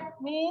spread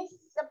means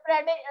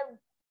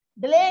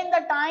delay in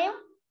the time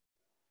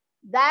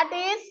that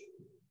is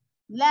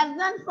less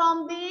than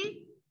from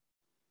the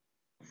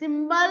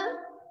symbol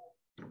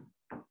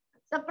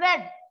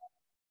spread.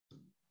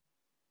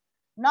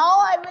 Now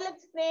I will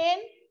explain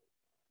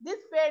this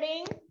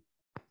fading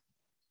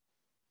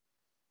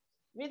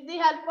with the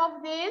help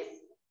of this.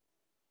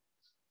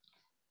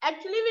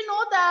 Actually, we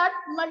know that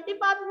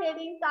multipath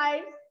fading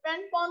types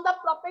depend on the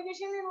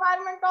propagation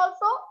environment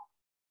also.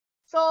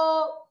 So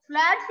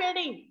flat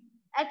fading,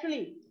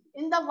 actually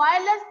in the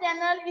wireless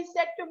channel, is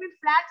said to be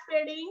flat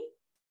fading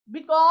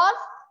because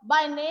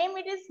by name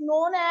it is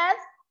known as,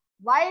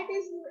 why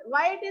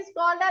it is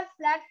called as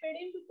flat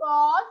fading,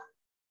 because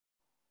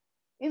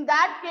in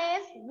that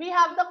case we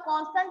have the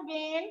constant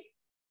gain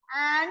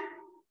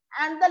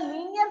and the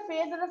linear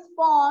phase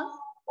response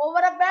over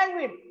a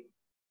bandwidth.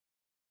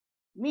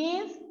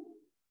 Means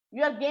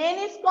your gain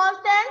is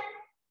constant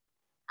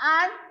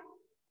and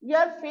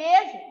your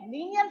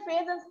linear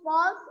phase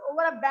response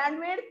over a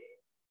bandwidth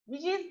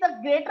which is the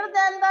greater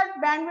than the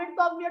bandwidth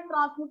of your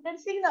transmitted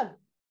signal.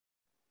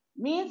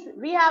 Means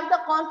we have the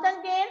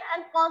constant gain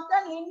and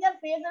constant linear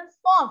phase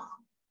response.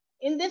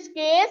 In this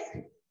case,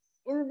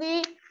 in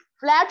the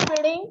flat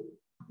fading,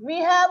 we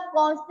have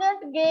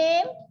constant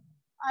gain.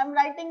 I am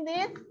writing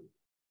this,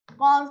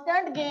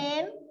 constant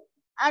gain,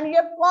 and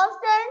your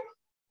constant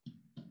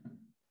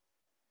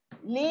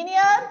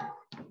linear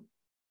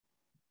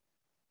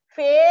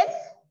phase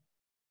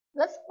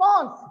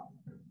response,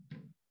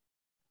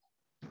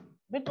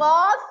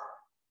 because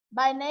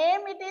by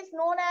name it is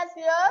known as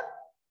here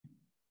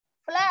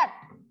flat.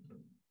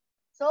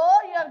 So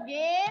your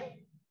gain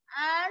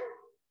and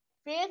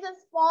phase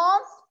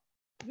response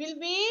will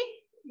be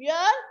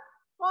your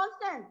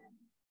constant.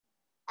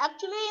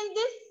 Actually, in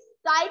this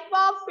type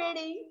of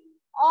fading,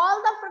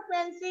 all the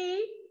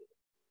frequency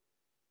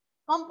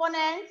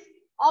components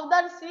of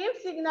the received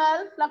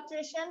signal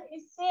fluctuation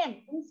is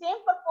same, in same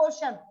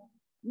proportion.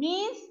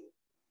 Means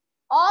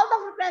all the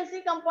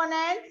frequency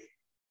components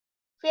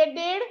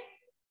faded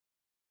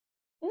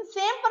in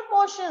same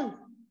proportion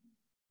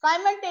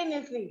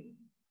simultaneously.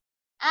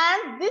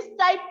 And this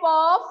type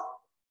of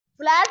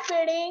flat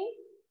fading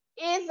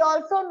is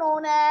also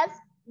known as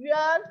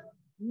your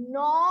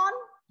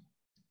non-selective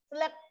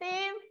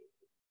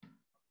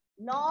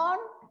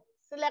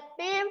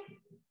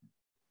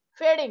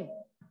fading.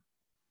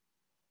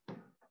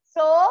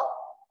 So,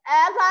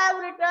 as I have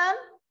written,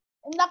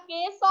 in the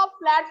case of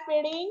flat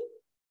fading,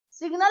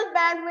 signal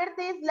bandwidth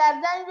is less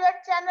than your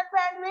channel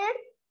bandwidth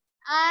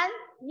and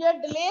your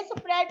delay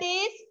spread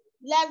is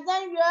less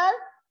than your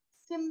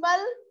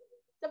symbol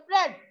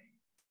spread.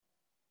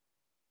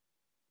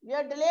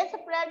 Your delay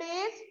spread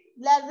is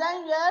less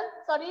than your,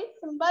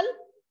 symbol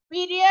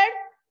period.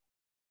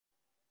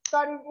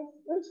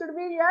 It should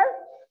be your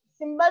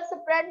symbol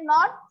spread,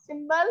 not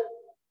symbol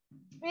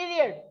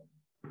period.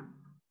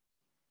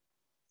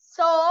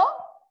 So,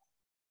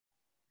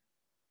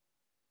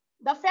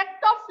 the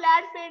effect of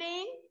flat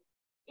fading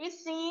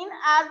is seen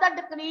as the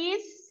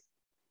decrease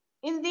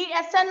in the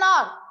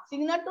SNR,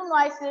 signal to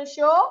noise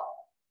ratio,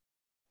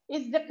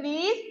 is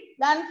decreased,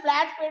 then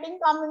flat fading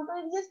comes into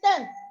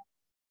existence.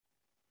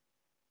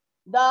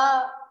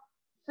 The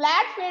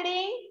flat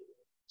fading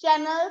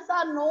channels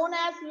are known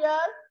as your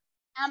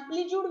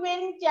amplitude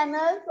varying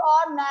channels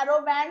or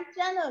narrow band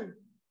channels.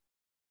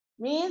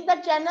 Means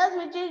the channels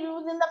which is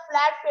used in the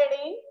flat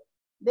fading,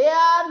 they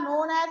are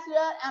known as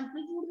your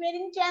amplitude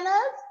varying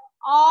channels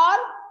or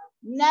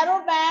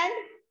narrow band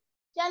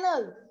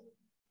channels.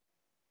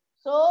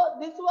 So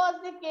this was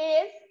the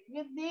case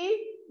with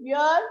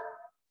your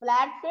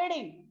flat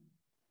fading.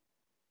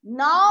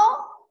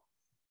 Now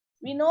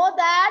we know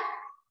that.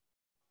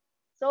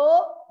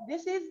 So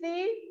this is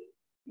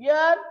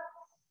your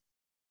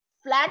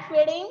flat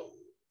fading,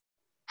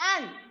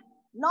 and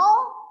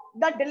now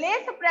the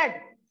delay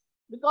spread,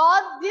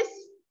 because this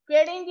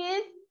fading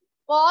is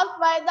caused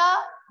by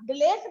the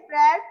delay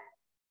spread.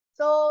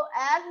 So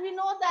as we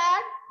know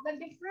that the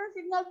different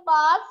signal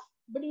paths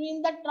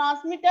between the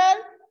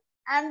transmitter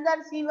and the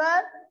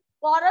receiver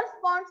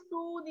corresponds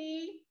to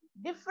the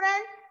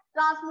different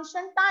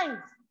transmission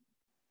times.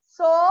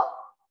 So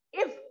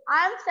if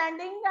I am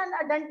sending an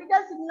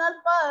identical signal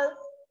pulse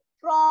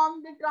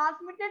from the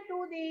transmitter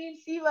to the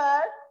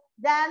receiver,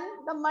 then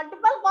the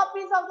multiple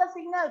copies of the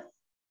signals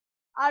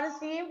are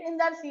received in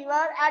the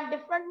receiver at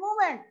different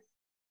moments.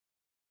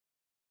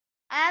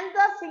 And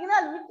the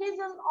signal which is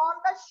on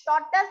the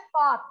shortest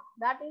path,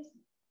 that is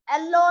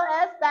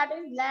LOS, that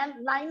is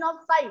line of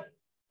sight.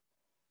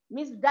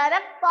 Means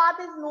direct path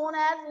is known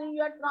as, in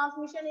your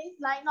transmission, is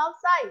line of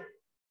sight.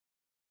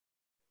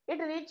 It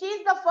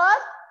reaches the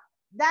first,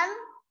 then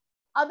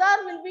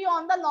other will be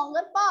on the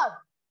longer path.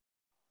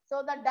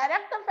 So the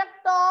direct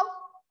effect of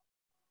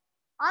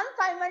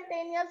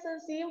unsimultaneous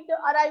received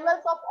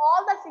arrivals of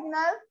all the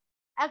signals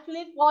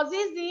actually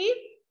causes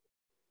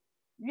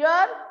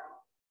your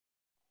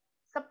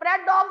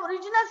spread of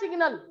original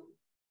signal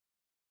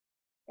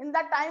in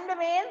the time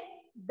domain.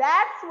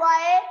 That's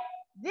why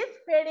this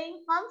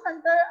fading comes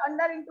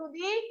under into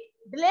the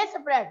delay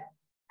spread,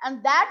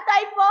 and that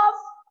type of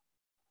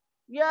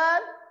your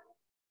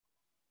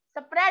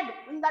spread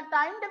in the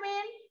time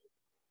domain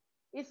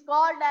is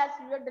called as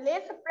your delay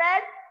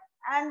spread,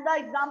 and the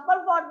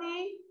example for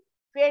the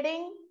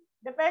fading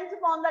depends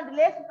upon the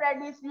delay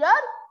spread is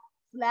your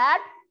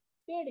flat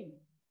fading.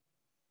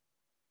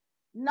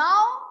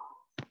 Now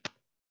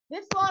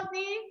this was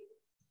the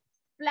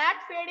flat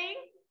fading.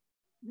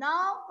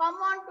 Now come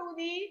on to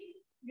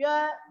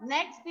your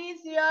next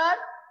is your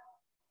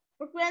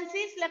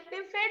frequency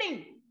selective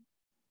fading.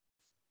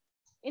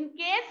 In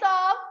case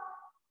of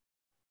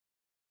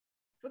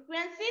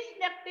frequency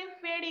selective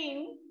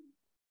fading,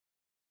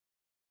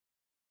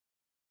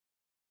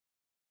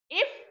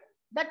 if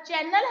the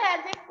channel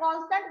has a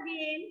constant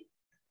gain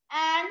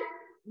and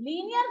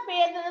linear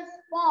phase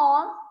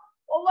response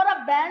over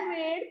a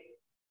bandwidth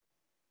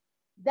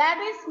that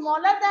is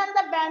smaller than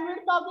the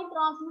bandwidth of the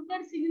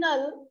transmitted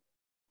signal,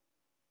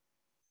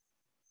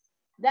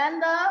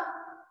 then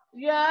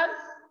your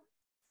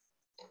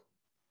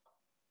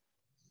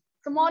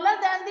smaller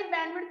than the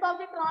bandwidth of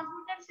the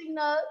transmitted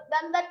signal,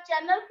 then the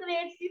channel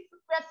creates the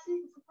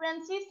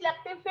frequency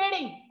selective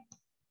fading.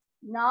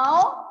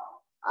 Now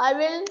I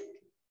will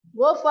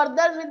go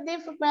further with the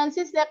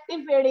frequency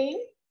selective fading.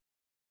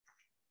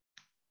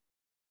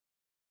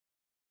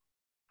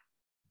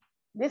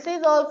 This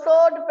is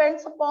also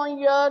depends upon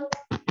your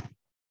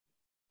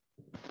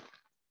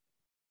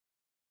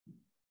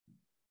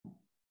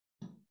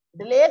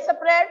delay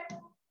spread,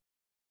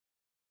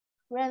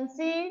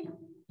 frequency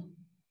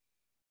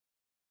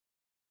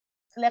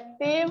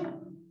selective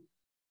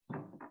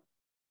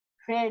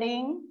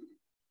fading,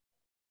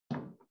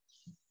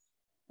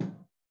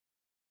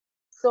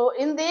 So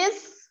in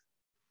this,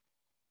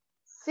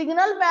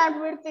 signal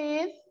bandwidth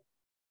is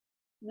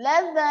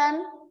less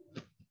than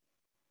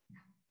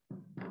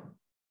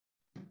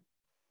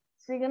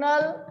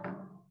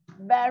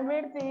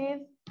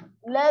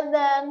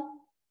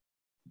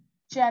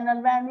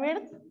channel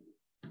bandwidth,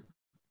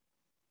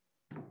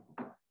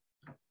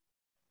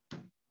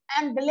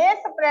 and delay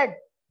spread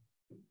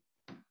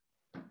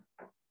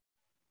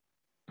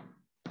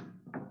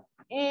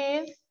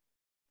is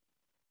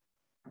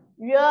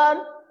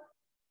your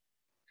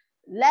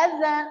less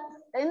than,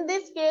 in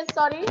this case,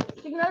 sorry,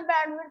 signal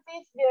bandwidth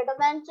is greater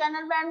than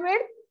channel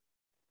bandwidth,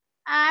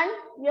 and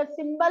your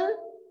symbol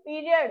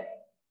period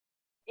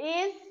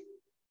is,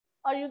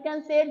 or you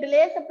can say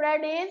delay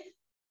spread is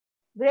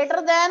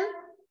greater than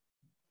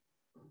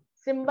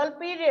symbol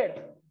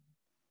period.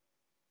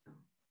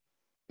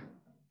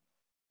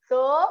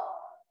 So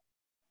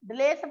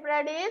delay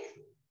spread is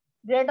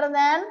greater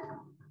than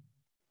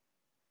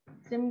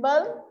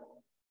symbol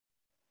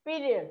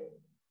period.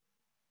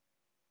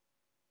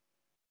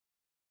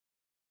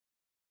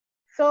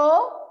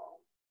 So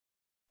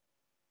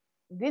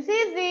this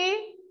is the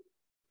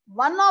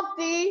one of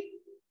the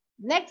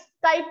next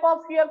type of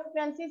your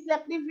frequency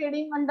selective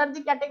fading under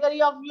the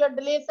category of your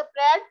delay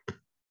spread.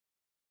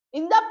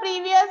 In the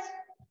previous,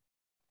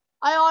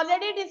 I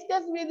already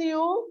discussed with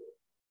you,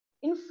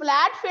 in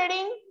flat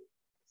fading,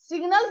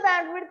 signal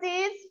bandwidth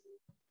is,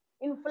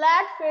 in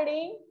flat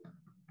fading,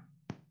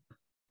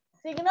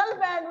 signal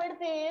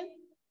bandwidth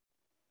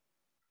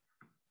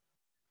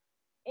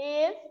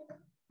is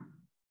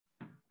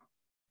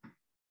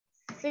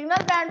signal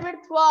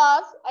bandwidth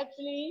was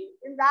actually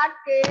in that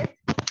case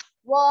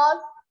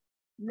was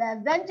less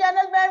than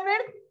channel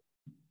bandwidth.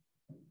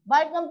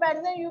 By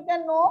comparison, you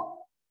can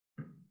know,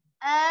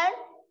 and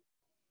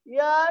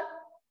your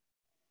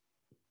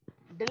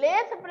delay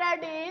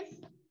spread is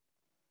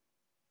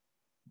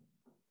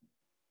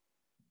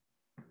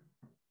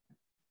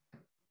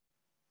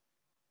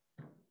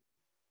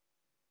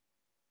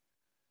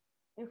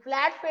in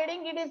flat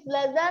fading it is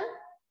less than,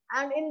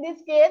 and in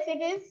this case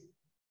it is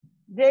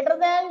greater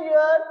than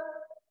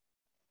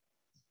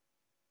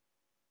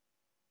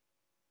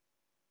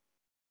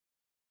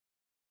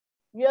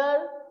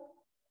your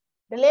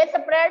delay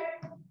spread,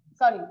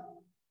 sorry,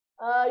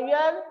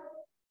 your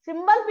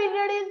symbol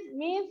period is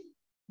means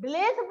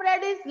delay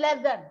spread is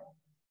less than,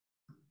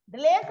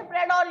 delay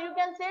spread, or you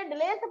can say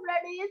delay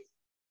spread is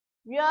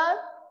your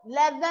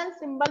less than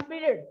symbol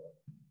period,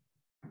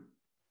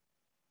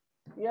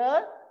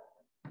 your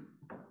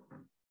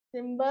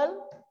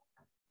symbol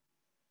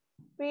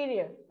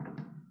period.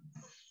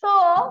 So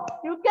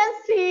you can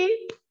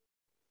see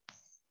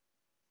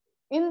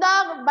in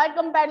the, by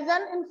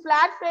comparison, in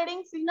flat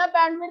fading, signal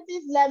bandwidth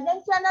is less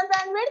than channel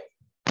bandwidth,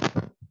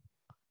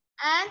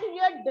 and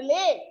your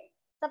delay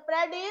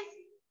spread is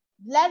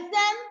less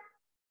than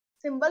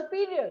symbol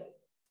period.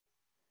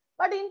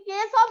 But in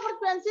case of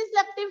frequency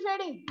selective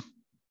fading,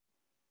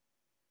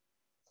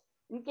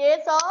 in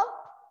case of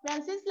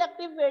frequency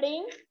selective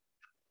fading,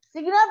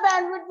 signal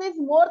bandwidth is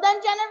more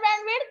than channel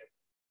bandwidth,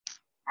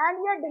 and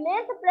your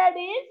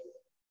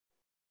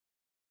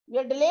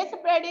delay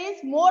spread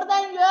is more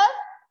than your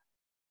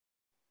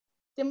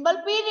symbol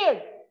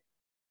period.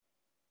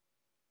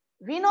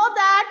 We know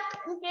that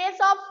in case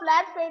of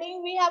flat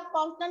fading, we have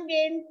constant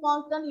gain,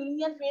 constant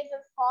linear phase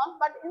response.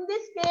 But in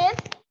this case,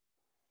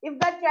 if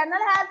the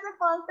channel has a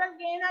constant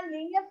gain and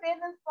linear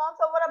phase response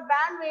over a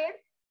bandwidth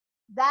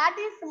that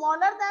is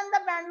smaller than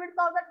the bandwidth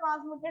of the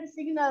transmitted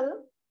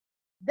signal,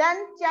 then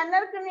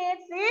channel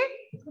creates the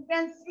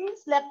frequency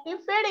selective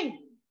fading.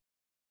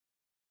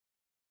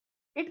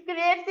 It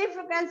creates the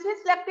frequency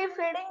selective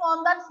fading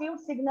on the received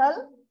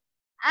signal,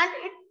 and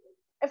it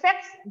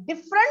affects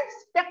different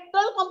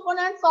spectral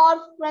components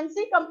or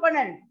frequency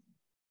components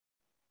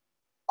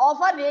of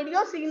a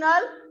radio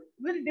signal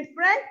with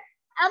different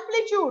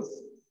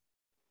amplitudes.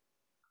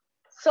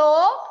 So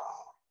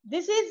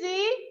this is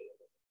the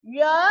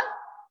your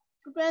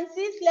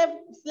frequency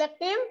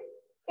selective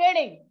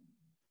fading.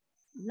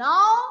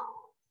 Now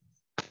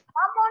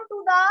come on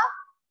to the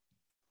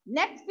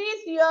next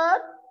is your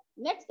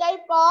next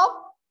type of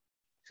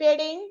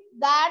fading,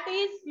 that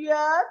is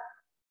your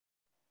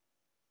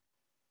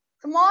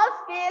small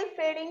scale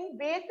fading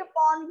based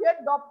upon your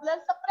Doppler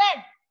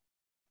spread.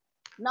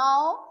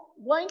 Now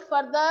going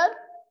further,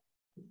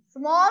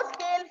 small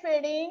scale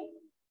fading,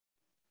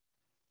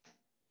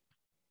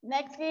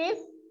 next is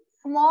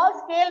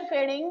small scale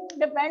fading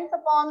depends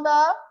upon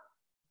the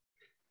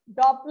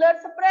Doppler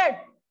spread.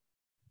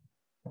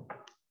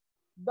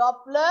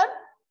 Doppler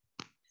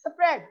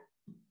spread.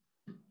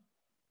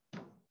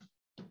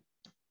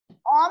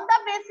 On the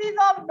basis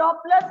of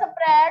Doppler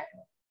spread,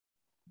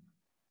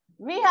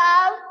 we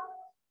have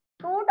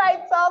two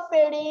types of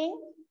fading.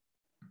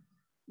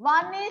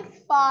 One is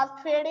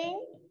fast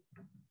fading.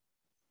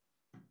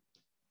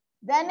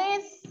 Then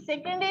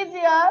second is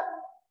your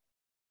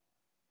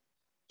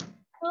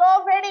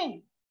slow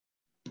fading.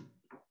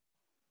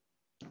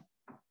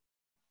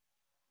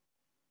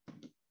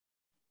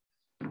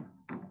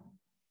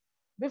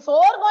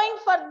 Before going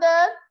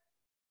further,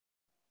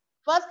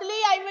 Firstly,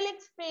 I will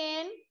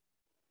explain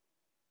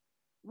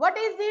what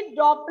is the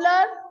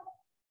Doppler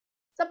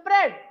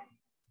spread.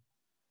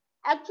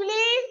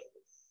 Actually,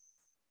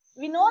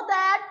 we know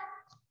that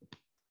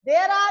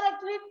there are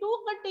actually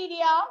two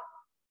criteria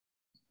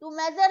to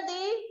measure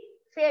the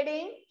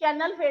fading,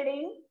 channel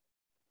fading.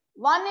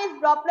 One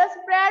is Doppler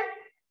spread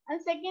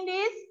and second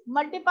is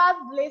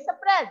multipath delay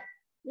spread,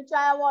 which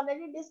I have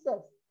already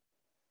discussed.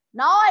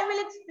 Now I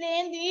will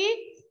explain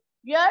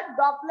your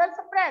Doppler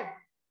spread.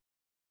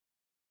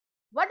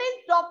 What is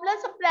Doppler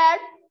spread?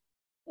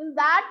 In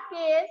that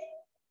case,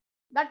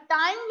 the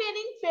time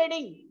varying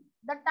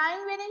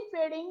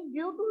fading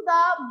due to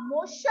the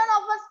motion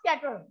of a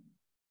scatter,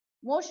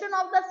 or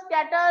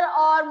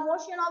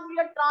motion of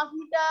your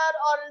transmitter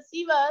or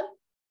receiver,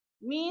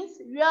 means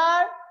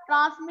your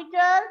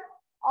transmitter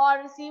or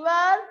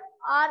receiver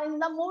are in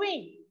the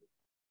moving.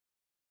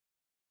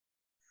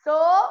 So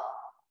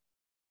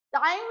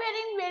time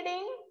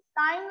varying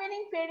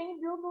fading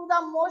due to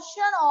the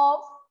motion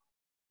of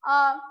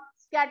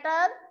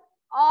scatter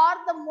or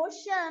the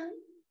motion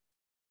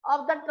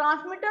of the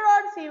transmitter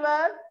or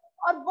receiver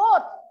or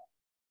both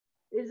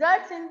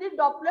results in the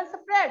Doppler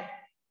spread.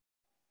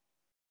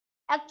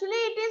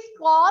 Actually, it is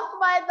caused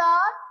by the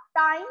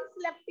time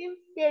selective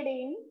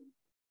fading,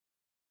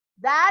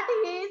 that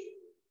is,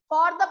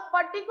 for the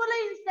particular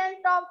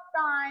instant of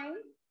time,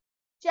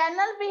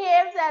 channel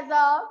behaves as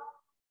a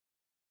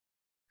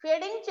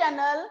fading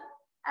channel,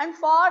 and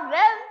for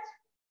rest,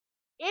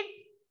 it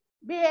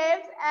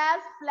behaves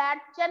as flat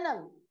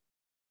channel.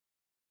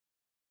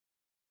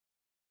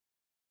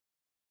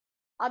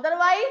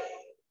 Otherwise,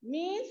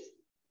 means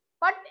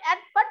but at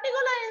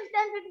particular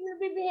instant it will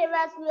be behave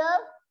as your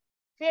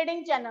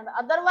fading channel.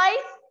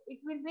 Otherwise, it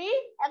will be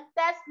act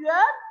as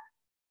your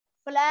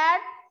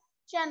flat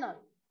channel.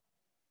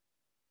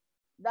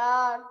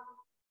 The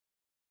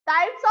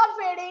types of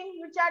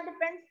fading which are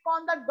depends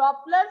upon the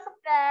Doppler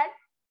spread.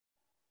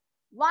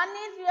 One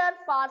is your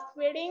fast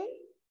fading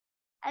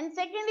and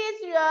second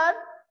is your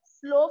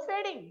slow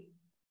fading.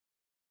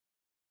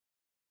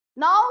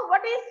 Now,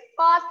 what is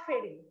fast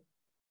fading?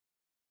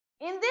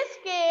 In this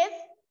case,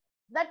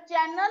 the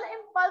channel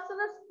impulse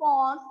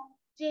response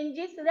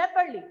changes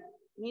rapidly,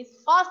 means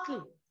fastly.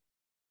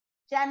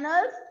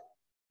 Channel's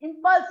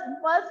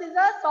impulse is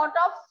a sort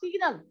of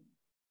signal.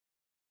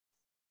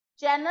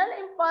 Channel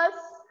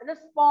impulse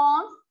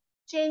response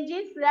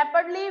changes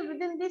rapidly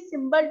within the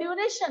symbol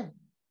duration.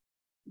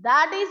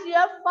 That is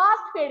your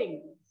fast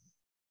fading.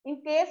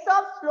 In case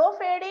of slow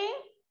fading,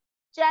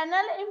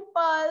 channel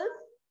impulse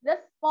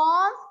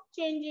response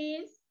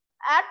changes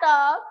at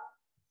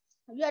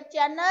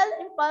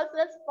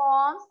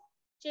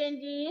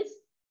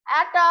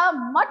a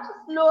much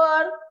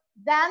slower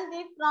than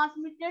the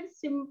transmitted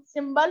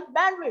symbol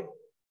bandwidth.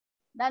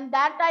 Then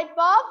that type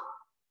of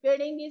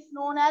fading is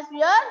known as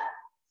your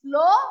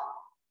slow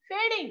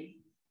fading.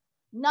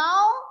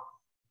 Now,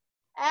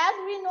 as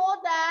we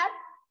know that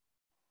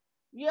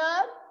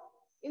here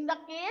in the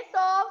case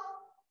of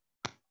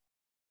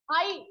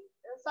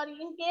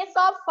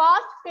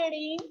fast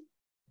fading,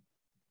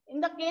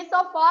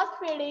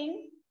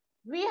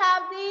 we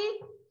have the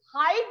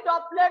high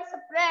Doppler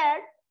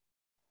spread.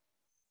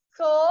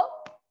 So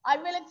I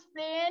will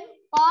explain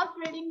fast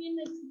fading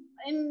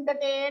in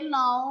detail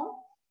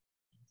now.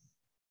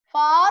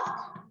 Fast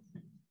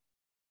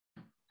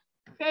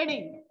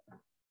fading.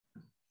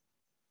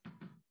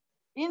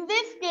 In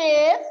this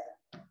case,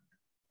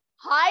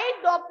 high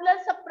Doppler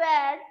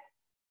spread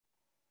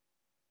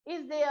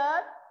is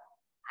there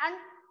and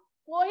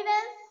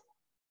coherence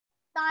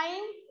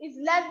time is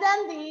less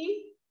than the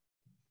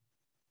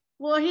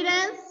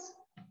coherence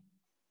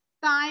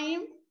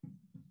time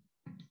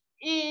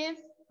is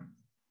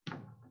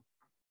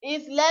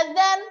less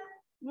than,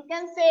 you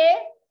can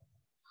say,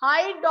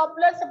 high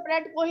Doppler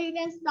spread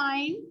coherence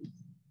time,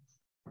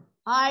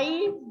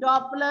 high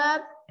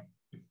Doppler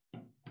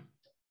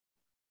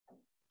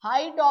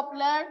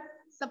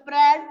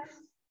spread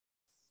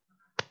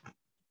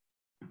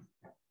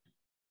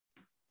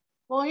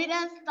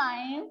coherence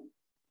time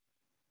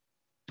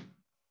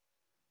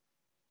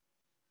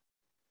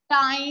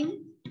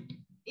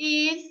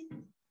is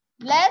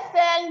less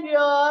than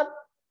your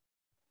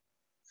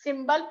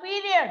symbol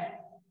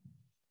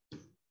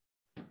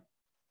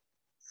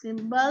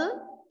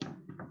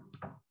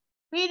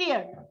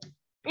period.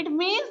 It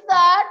means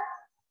that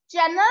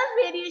channel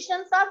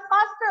variations are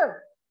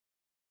faster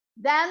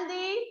than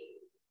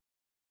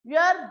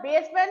your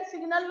baseband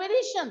signal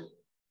variation.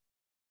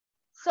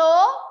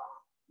 So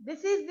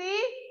this is the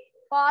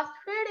fast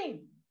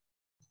fading.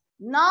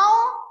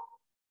 Now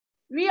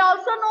we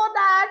also know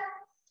that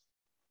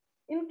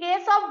in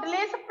case of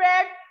delay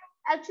spread,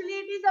 actually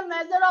it is a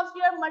measure of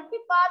your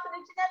multipath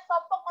richness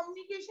of a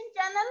communication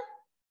channel.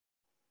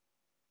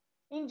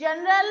 In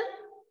general,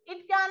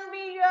 it can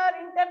be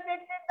interpreted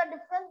the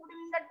difference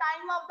between the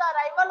time of the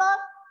arrival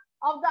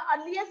of the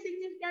earliest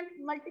significant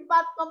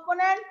multipath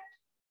component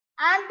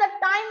and the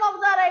time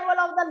of the arrival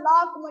of the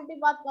last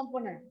multipath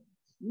component.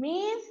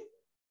 Means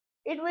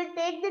it will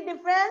take the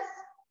difference,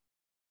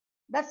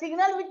 the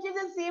signal which is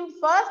received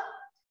first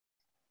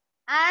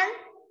and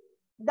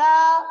the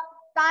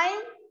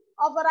time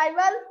of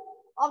arrival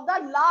of the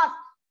last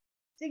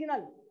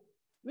signal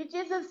which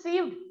is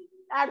received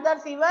at the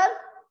receiver,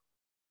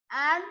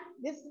 and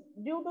this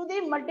due to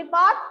the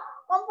multipath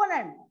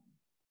component.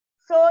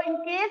 So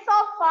in case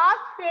of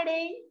fast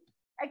fading,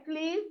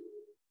 actually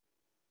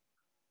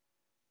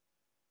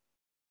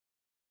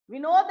we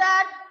know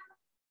that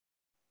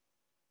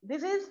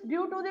this is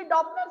due to the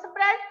Doppler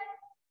spread.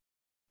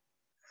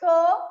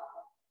 So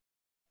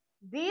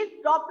these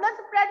Doppler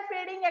spread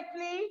fading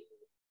actually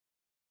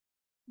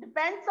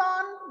depends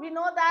on, we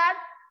know that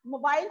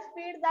mobile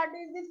speed, that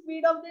is the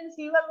speed of the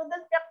receiver with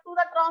respect to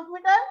the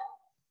transmitter.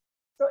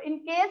 So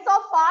in case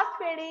of fast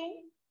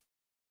fading,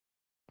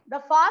 the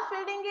fast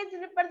fading is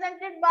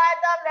represented by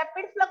the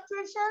rapid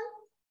fluctuation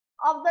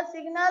of the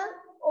signal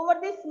over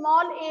the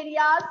small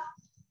areas,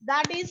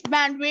 that is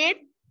bandwidth.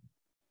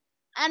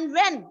 And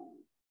when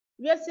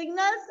your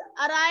signals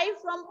arrive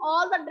from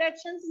all the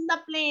directions in the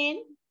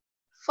plane,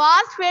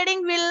 fast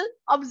fading will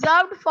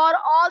observed for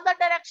all the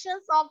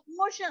directions of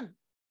motion.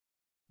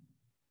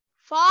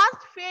 Fast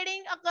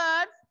fading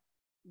occurs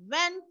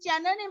when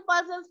channel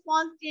impulse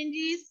response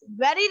changes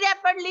very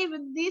rapidly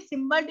with the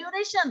symbol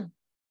duration.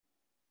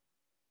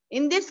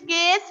 In this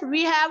case,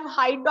 we have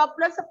high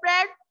Doppler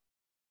spread,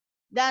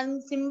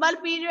 then symbol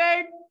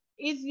period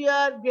is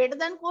your greater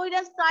than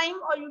coherence time,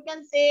 or you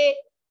can say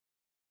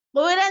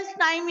coherence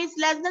time is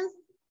less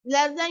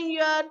than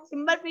your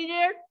symbol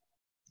period.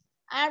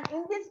 And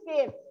in this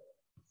case,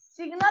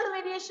 signal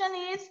variation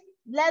is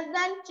less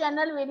than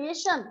channel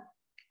variation.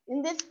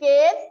 In this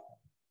case,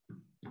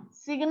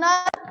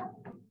 signal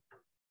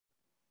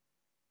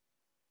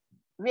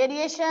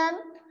variation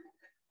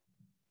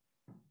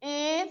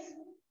is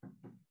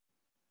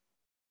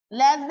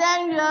less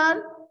than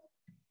your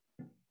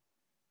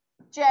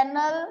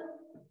channel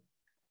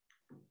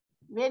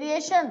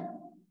variation.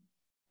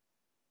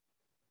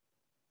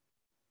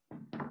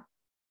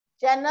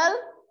 Channel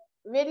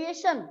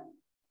variation.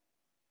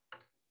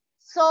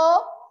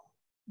 So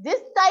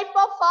this type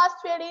of fast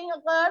fading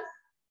occurs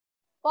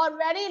for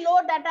very low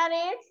data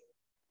rates,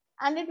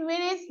 and it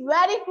varies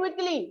very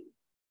quickly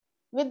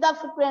with the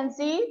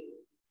frequency.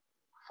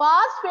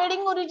 Fast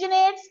fading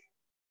originates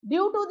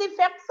due to the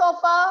effects of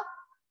a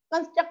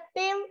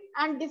constructive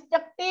and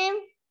destructive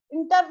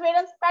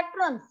interference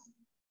patterns.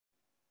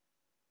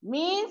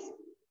 Means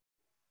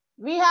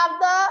we have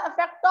the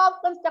effect of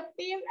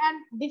constructive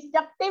and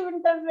destructive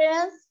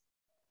interference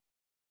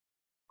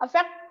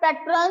effect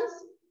patterns,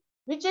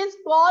 which is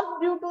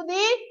caused due to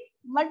the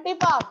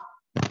multipath.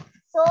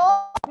 So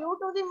due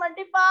to the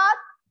multipath,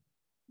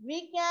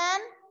 we can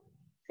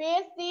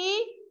face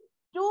the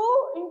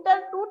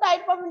two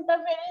type of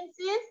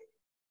interferences.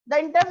 The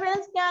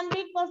interference can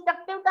be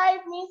constructive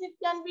type, means it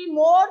can be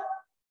more,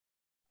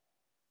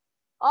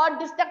 or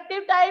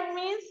destructive type,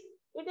 means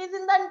it is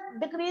in the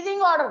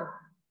decreasing order.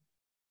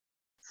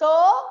 So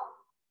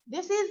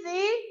this is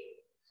the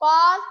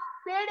fast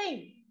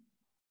fading.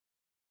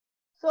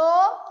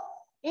 So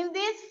in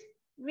this,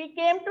 we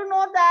came to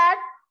know that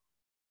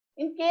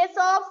in case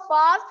of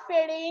fast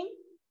fading,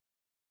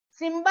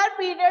 symbol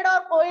period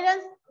or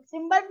coherence,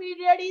 symbol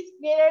period is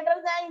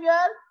greater than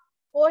your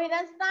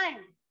coherence time.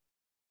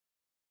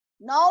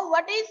 Now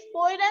what is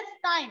coherence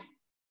time?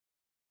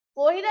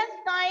 Coherence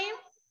time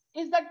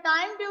is the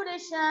time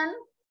duration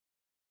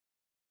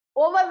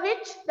over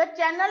which the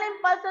channel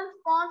impulse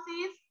response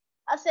is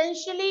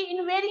essentially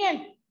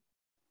invariant.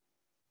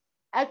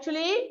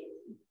 Actually,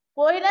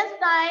 coherence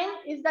time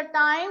is the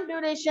time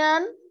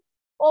duration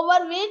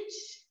over which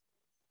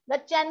the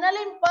channel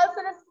impulse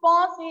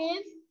response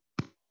is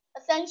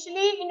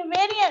essentially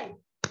invariant.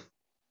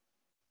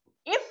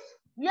 If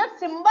your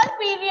symbol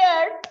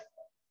period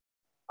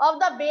of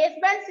the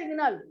baseband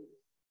signal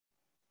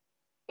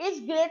is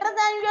greater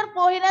than your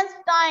coherence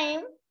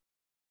time,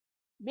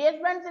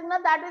 baseband signal,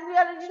 that is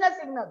your original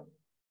signal.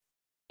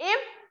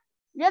 If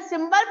your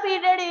symbol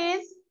period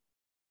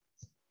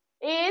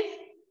is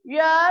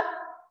your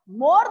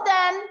more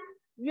than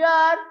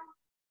your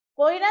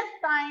coherence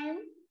time,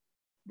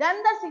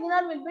 then the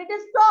signal will be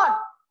distorted.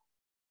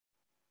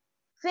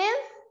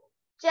 Since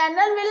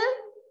channel will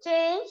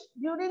change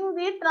during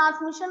the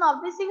transmission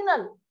of the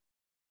signal.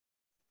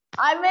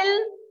 I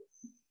will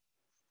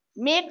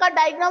make a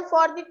diagram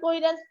for the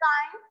coherence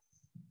time,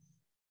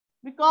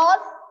 because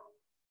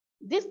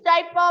this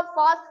type of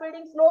fast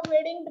fading, slow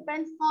fading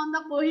depends on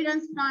the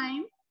coherence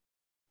time.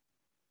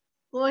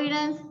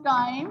 Coherence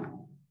time.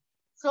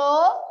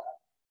 So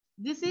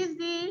this is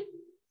the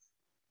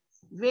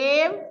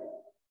wave,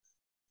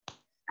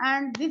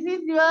 and this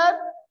is your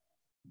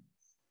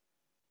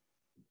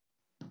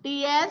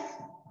TS,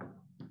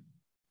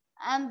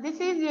 and this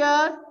is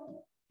your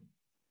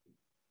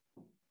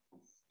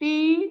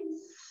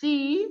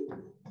TC.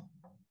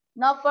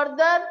 Now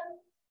further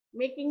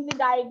making the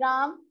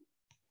diagram,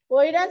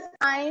 coherence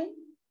time.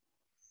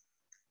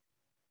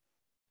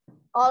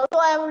 Also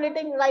I am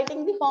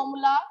writing the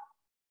formula.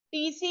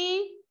 TC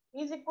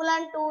is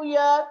equivalent to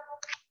your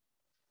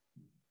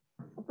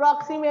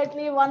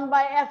approximately 1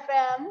 by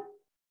Fm.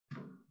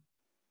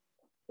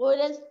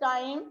 coherence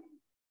time,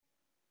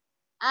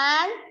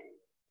 and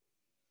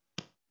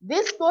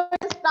this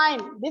coherence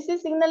time, this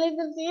is signal is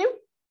received.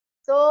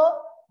 So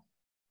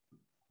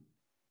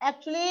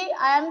actually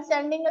I am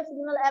sending a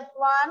signal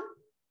F1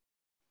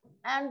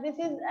 and this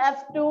is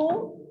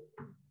F2,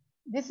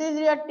 this is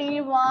your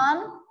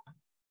T1,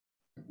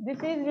 this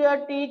is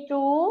your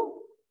T2.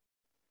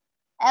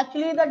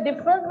 Actually the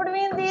difference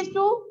between these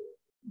two,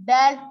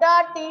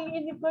 delta T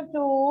is equal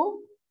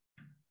to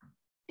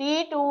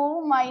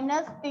T2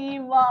 minus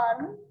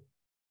T1,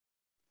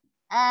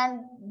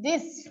 and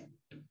this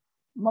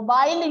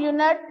mobile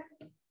unit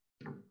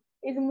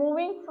is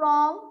moving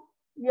from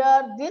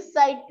your this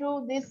side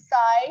to this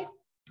side.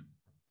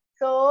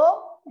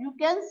 So you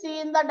can see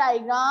in the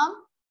diagram,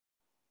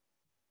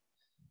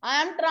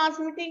 I am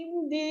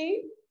transmitting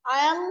the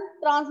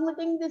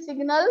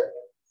signal.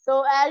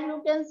 So as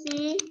you can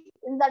see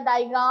in the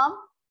diagram,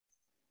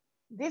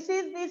 this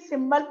is the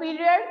symbol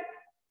period,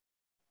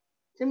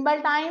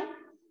 symbol time.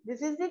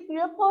 This is the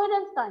pure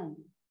coherence time.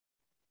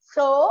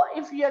 So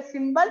if your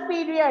symbol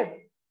period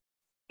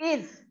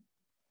is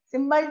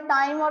symbol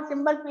time or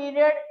symbol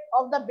period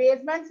of the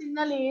baseband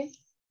signal is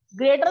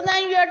greater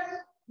than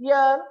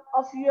your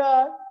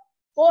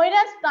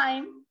coherence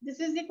time, this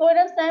is the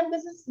coherence time.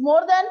 This is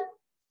more than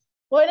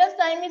coherence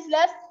time is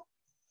less,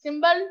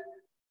 symbol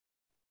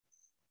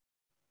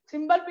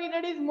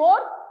period is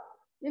more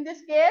in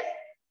this case,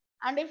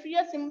 and if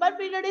your symbol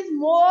period is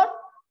more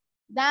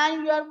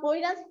than your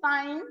coherence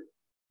time,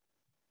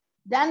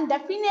 then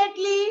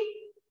definitely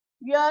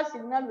your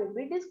signal will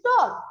be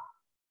distorted.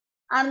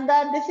 And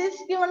this is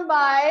given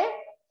by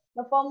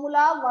the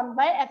formula 1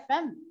 by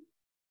Fm.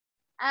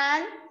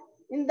 And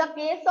in the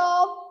case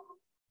of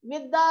we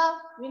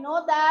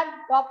know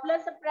that Doppler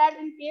spread,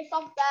 in case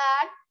of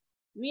that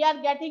we are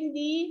getting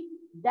the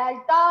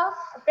delta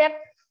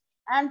effect,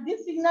 and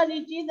this signal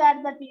reaches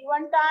at the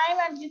T1 time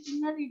and this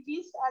signal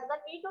reaches at the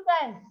T2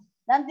 time.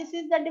 Then this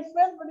is the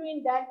difference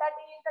between delta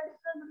T is the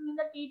difference between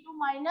the T2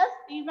 minus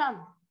T1.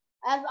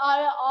 As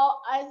I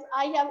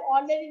have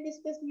already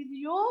discussed with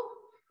you,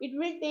 it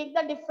will take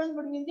the difference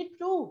between the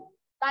two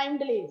time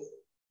delays.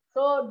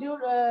 So due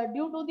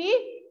to the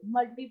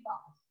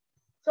multipass.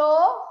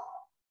 So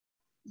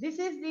this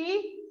is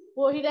the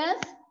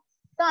coherence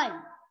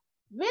time.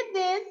 With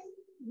this,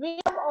 we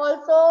have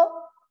also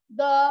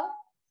the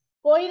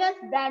coherence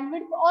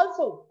bandwidth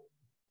also.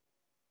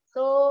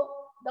 So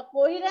the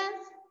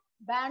coherence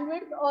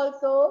bandwidth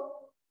also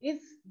is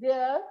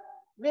there.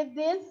 With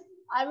this,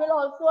 I will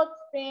also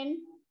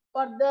explain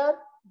further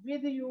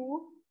with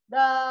you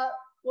the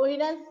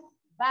coherence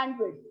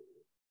bandwidth.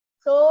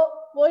 So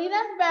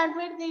coherence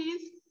bandwidth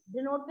is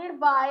denoted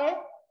by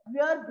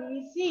your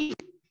BC.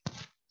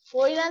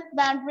 Coherence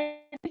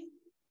bandwidth is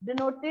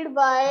denoted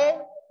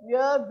by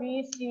your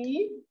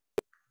BC.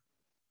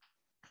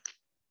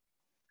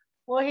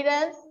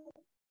 Coherence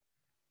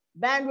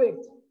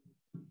bandwidth.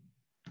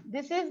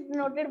 This is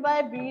denoted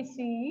by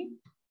BC.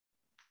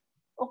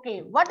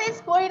 Okay, what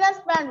is coherence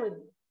bandwidth?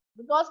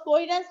 Because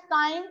coherence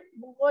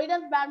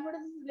bandwidth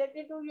is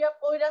related to your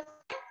coherence.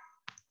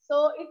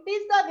 So it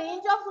is the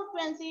range of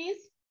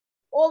frequencies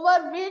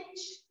over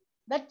which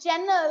the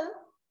channel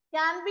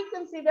can be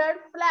considered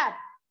flat.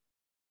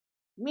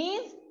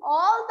 Means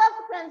all the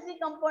frequency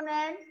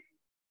components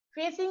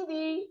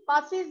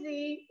passes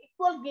the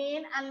equal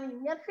gain and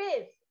linear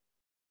phase.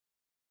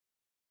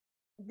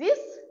 This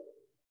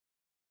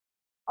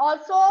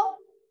also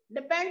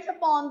depends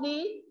upon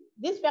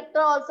this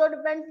factor also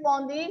depends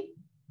upon the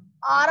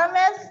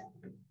RMS,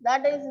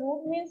 that is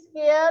root mean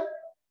square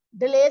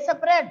delay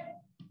spread.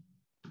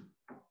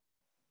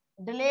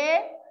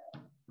 Delay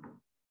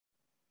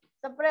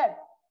spread.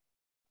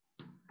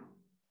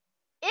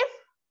 If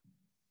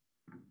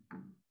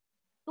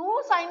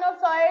two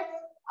sinusoids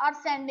are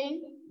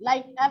sending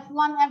like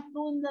F1, F2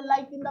 in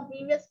the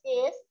previous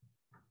case,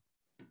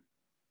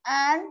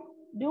 and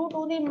due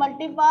to the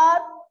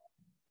multipath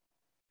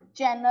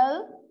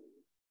channel,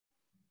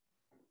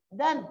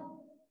 then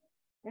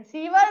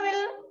receiver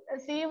will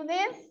receive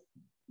this.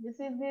 This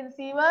is the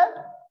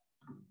receiver.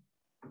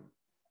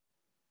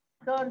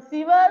 So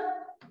receiver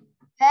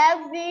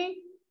has the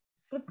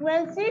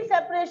frequency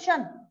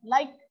separation,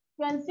 like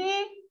frequency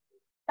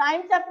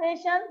time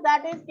separation,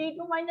 that is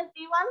T2 minus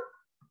T1.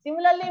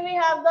 Similarly, we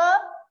have the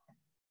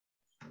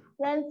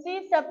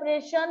frequency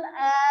separation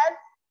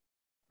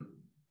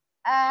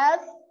as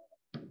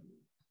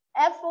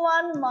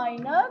F1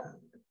 minus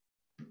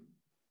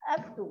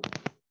F2.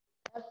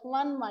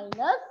 F1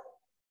 minus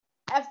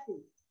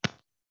F2.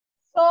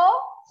 So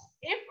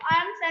if I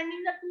am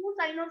sending the two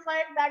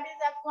sinusoids, that is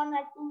F1,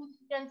 F2,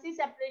 frequency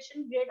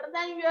separation greater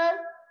than your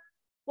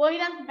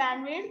coherence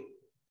bandwidth,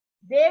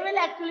 they will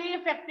actually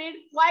affected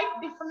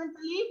quite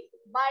differently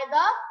by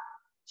the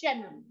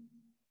channel.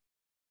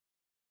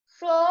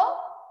 So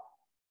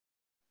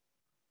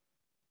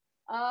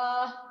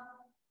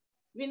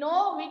we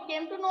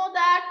came to know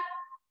that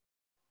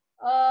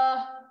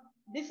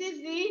this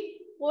is the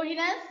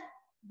coherence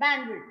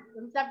bandwidth,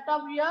 concept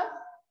of your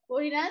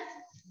coherence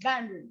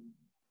bandwidth.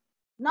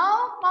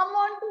 Now come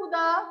on to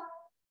the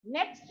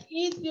Next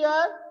is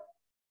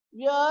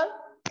your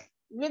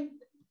with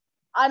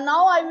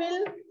now I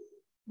will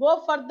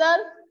go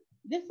further.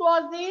 This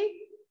was the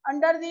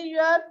under the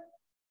your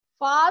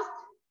fast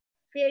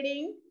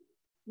fading.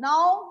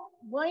 Now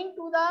going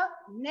to the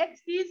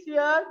next is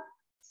your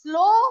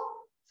slow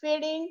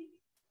fading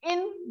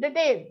in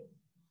detail,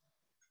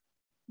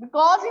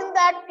 because in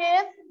that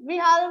case we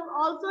have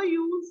also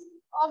use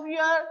of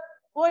your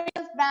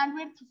coherence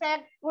bandwidth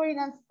effect,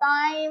 coherence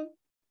time.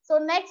 So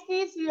next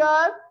is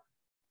your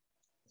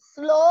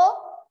slow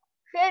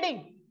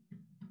fading.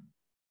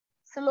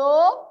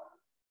 Slow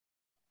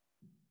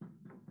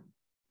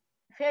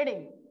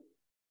fading.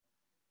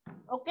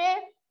 Okay.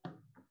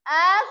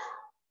 As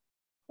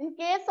in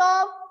case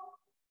of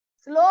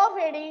slow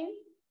fading,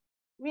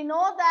 we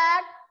know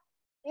that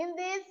in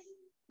this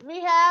we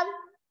have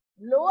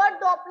lower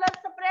Doppler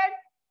spread,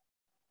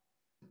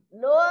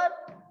 lower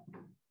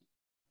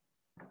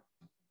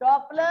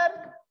Doppler,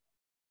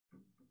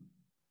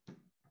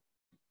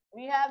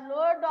 we have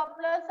lower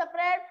Doppler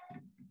spread.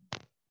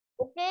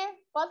 Okay,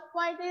 first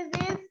point is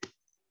this.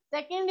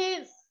 Second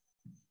is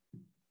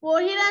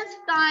coherence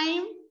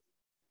time.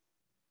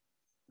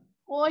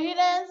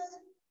 Coherence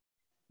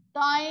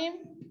time.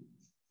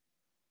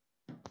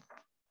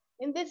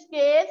 In this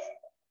case,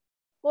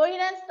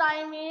 coherence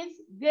time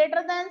is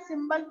greater than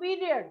symbol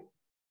period.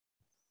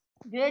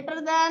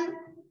 Greater than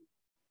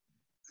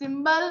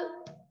symbol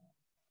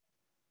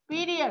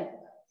period.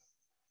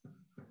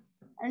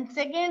 And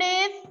second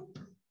is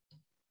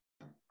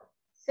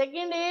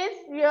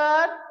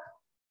your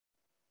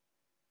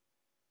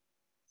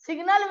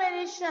signal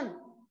variation,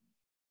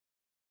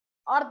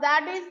 or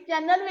that is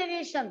channel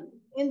variation.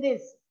 In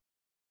this,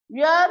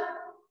 your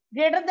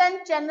greater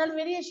than channel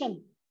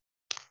variation.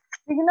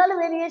 Signal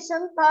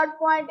variation, third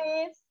point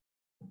is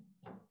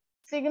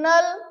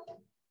signal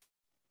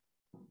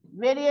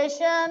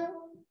variation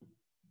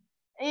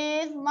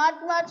is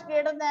much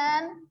greater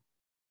than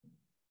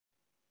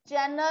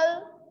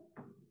channel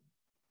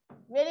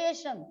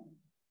variation.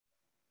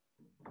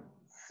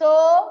 So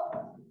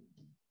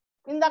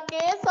in the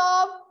case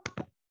of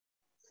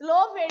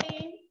slow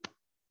fading,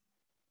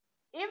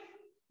 if it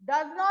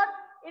does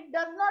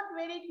not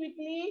vary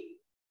quickly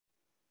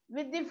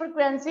with the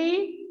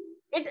frequency,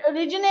 it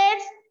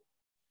originates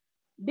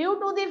due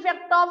to the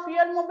effect of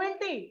air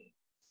mobility,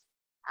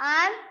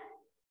 and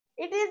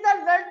it is the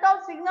result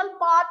of signal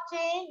path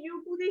change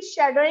due to the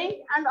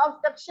shadowing and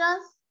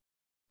obstructions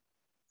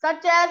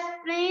such as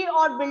tree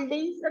or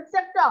buildings,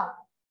 etc.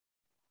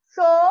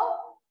 So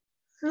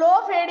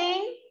slow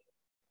fading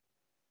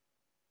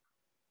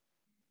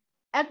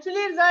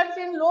actually results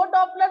in low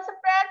Doppler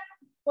spread.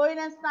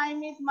 Coherence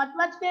time is much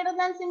greater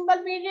than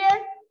symbol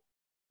period.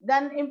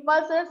 Then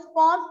impulse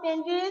response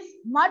changes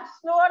much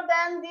slower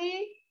than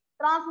the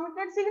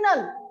transmitted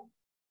signal.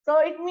 So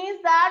it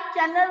means that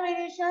channel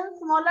variation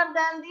smaller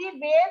than the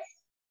base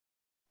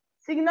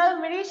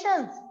signal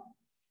variations.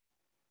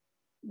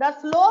 The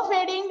slow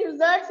fading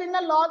results in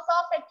a loss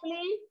of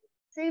actually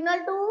signal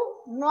to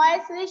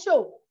noise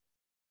ratio.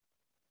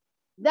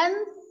 Then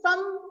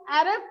some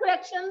error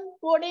correction,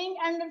 coding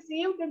and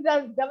received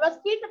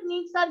diversity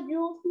techniques are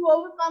used to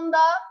overcome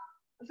the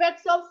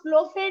effects of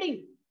slow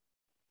fading.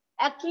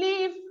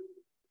 Actually, if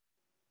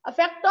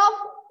effect of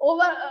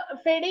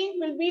fading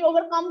will be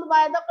overcome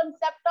by the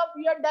concept of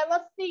your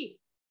diversity.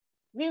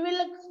 We will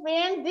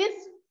explain this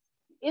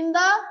in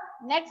the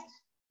next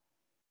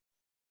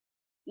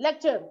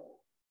lecture.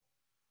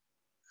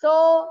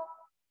 So,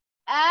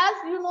 as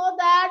you know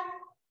that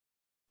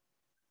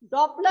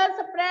Doppler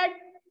spread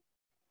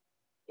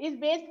is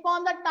based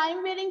upon the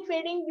time varying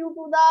fading due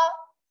to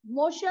the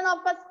motion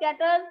of a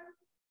scatter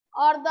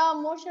or the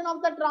motion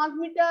of the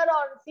transmitter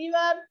or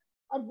receiver,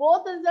 or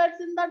both results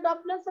in the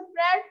Doppler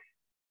spread.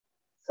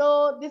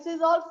 So this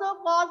is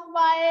also caused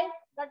by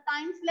the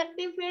time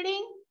selective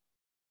fading.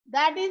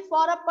 That is,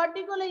 for a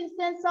particular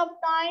instance of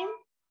time,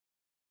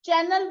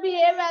 channel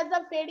behave as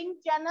a fading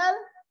channel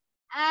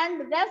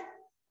and rest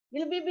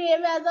will be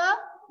behave as a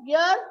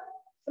your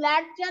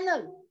flat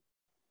channel.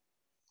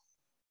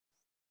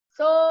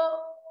 So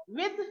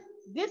with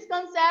this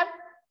concept,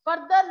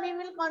 further we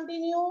will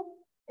continue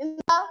in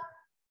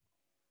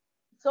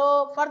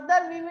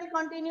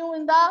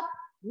the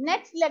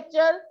next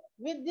lecture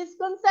with this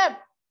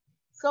concept.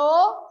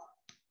 So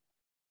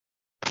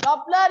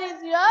Doppler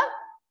is your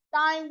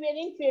time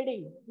varying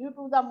fading due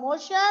to the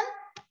motion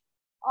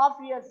of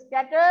your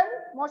scatter,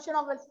 motion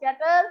of a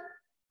scatter,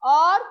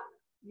 or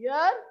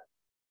your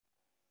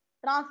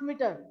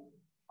transmitter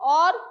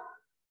or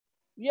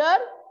your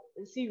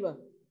receiver.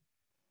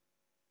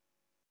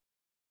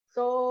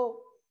 So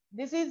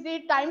this is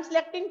the time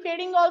selecting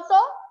fading also.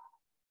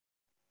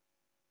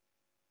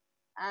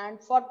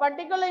 And for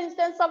particular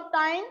instance of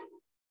time,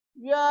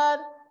 your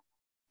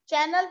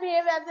channel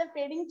behave as a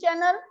fading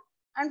channel,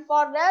 and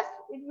for rest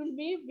it will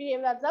be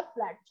behave as a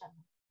flat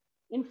channel.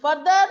 In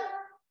further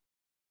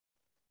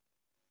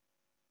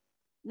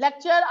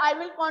lecture, I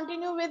will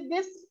continue with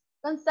this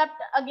concept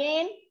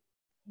again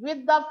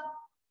with the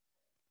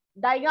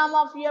diagram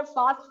of your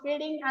fast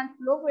fading and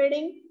slow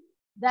fading.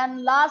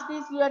 Then last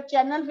is your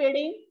channel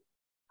fading,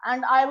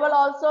 and I will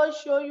also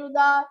show you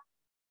the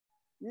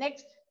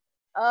next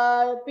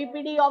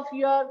PPD of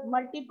your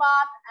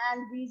multipath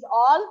and these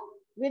all.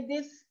 With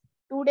this,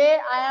 today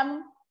I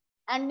am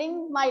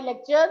ending my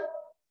lecture.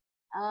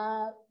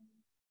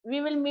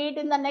 We will meet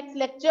in the next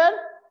lecture.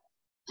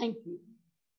 Thank you.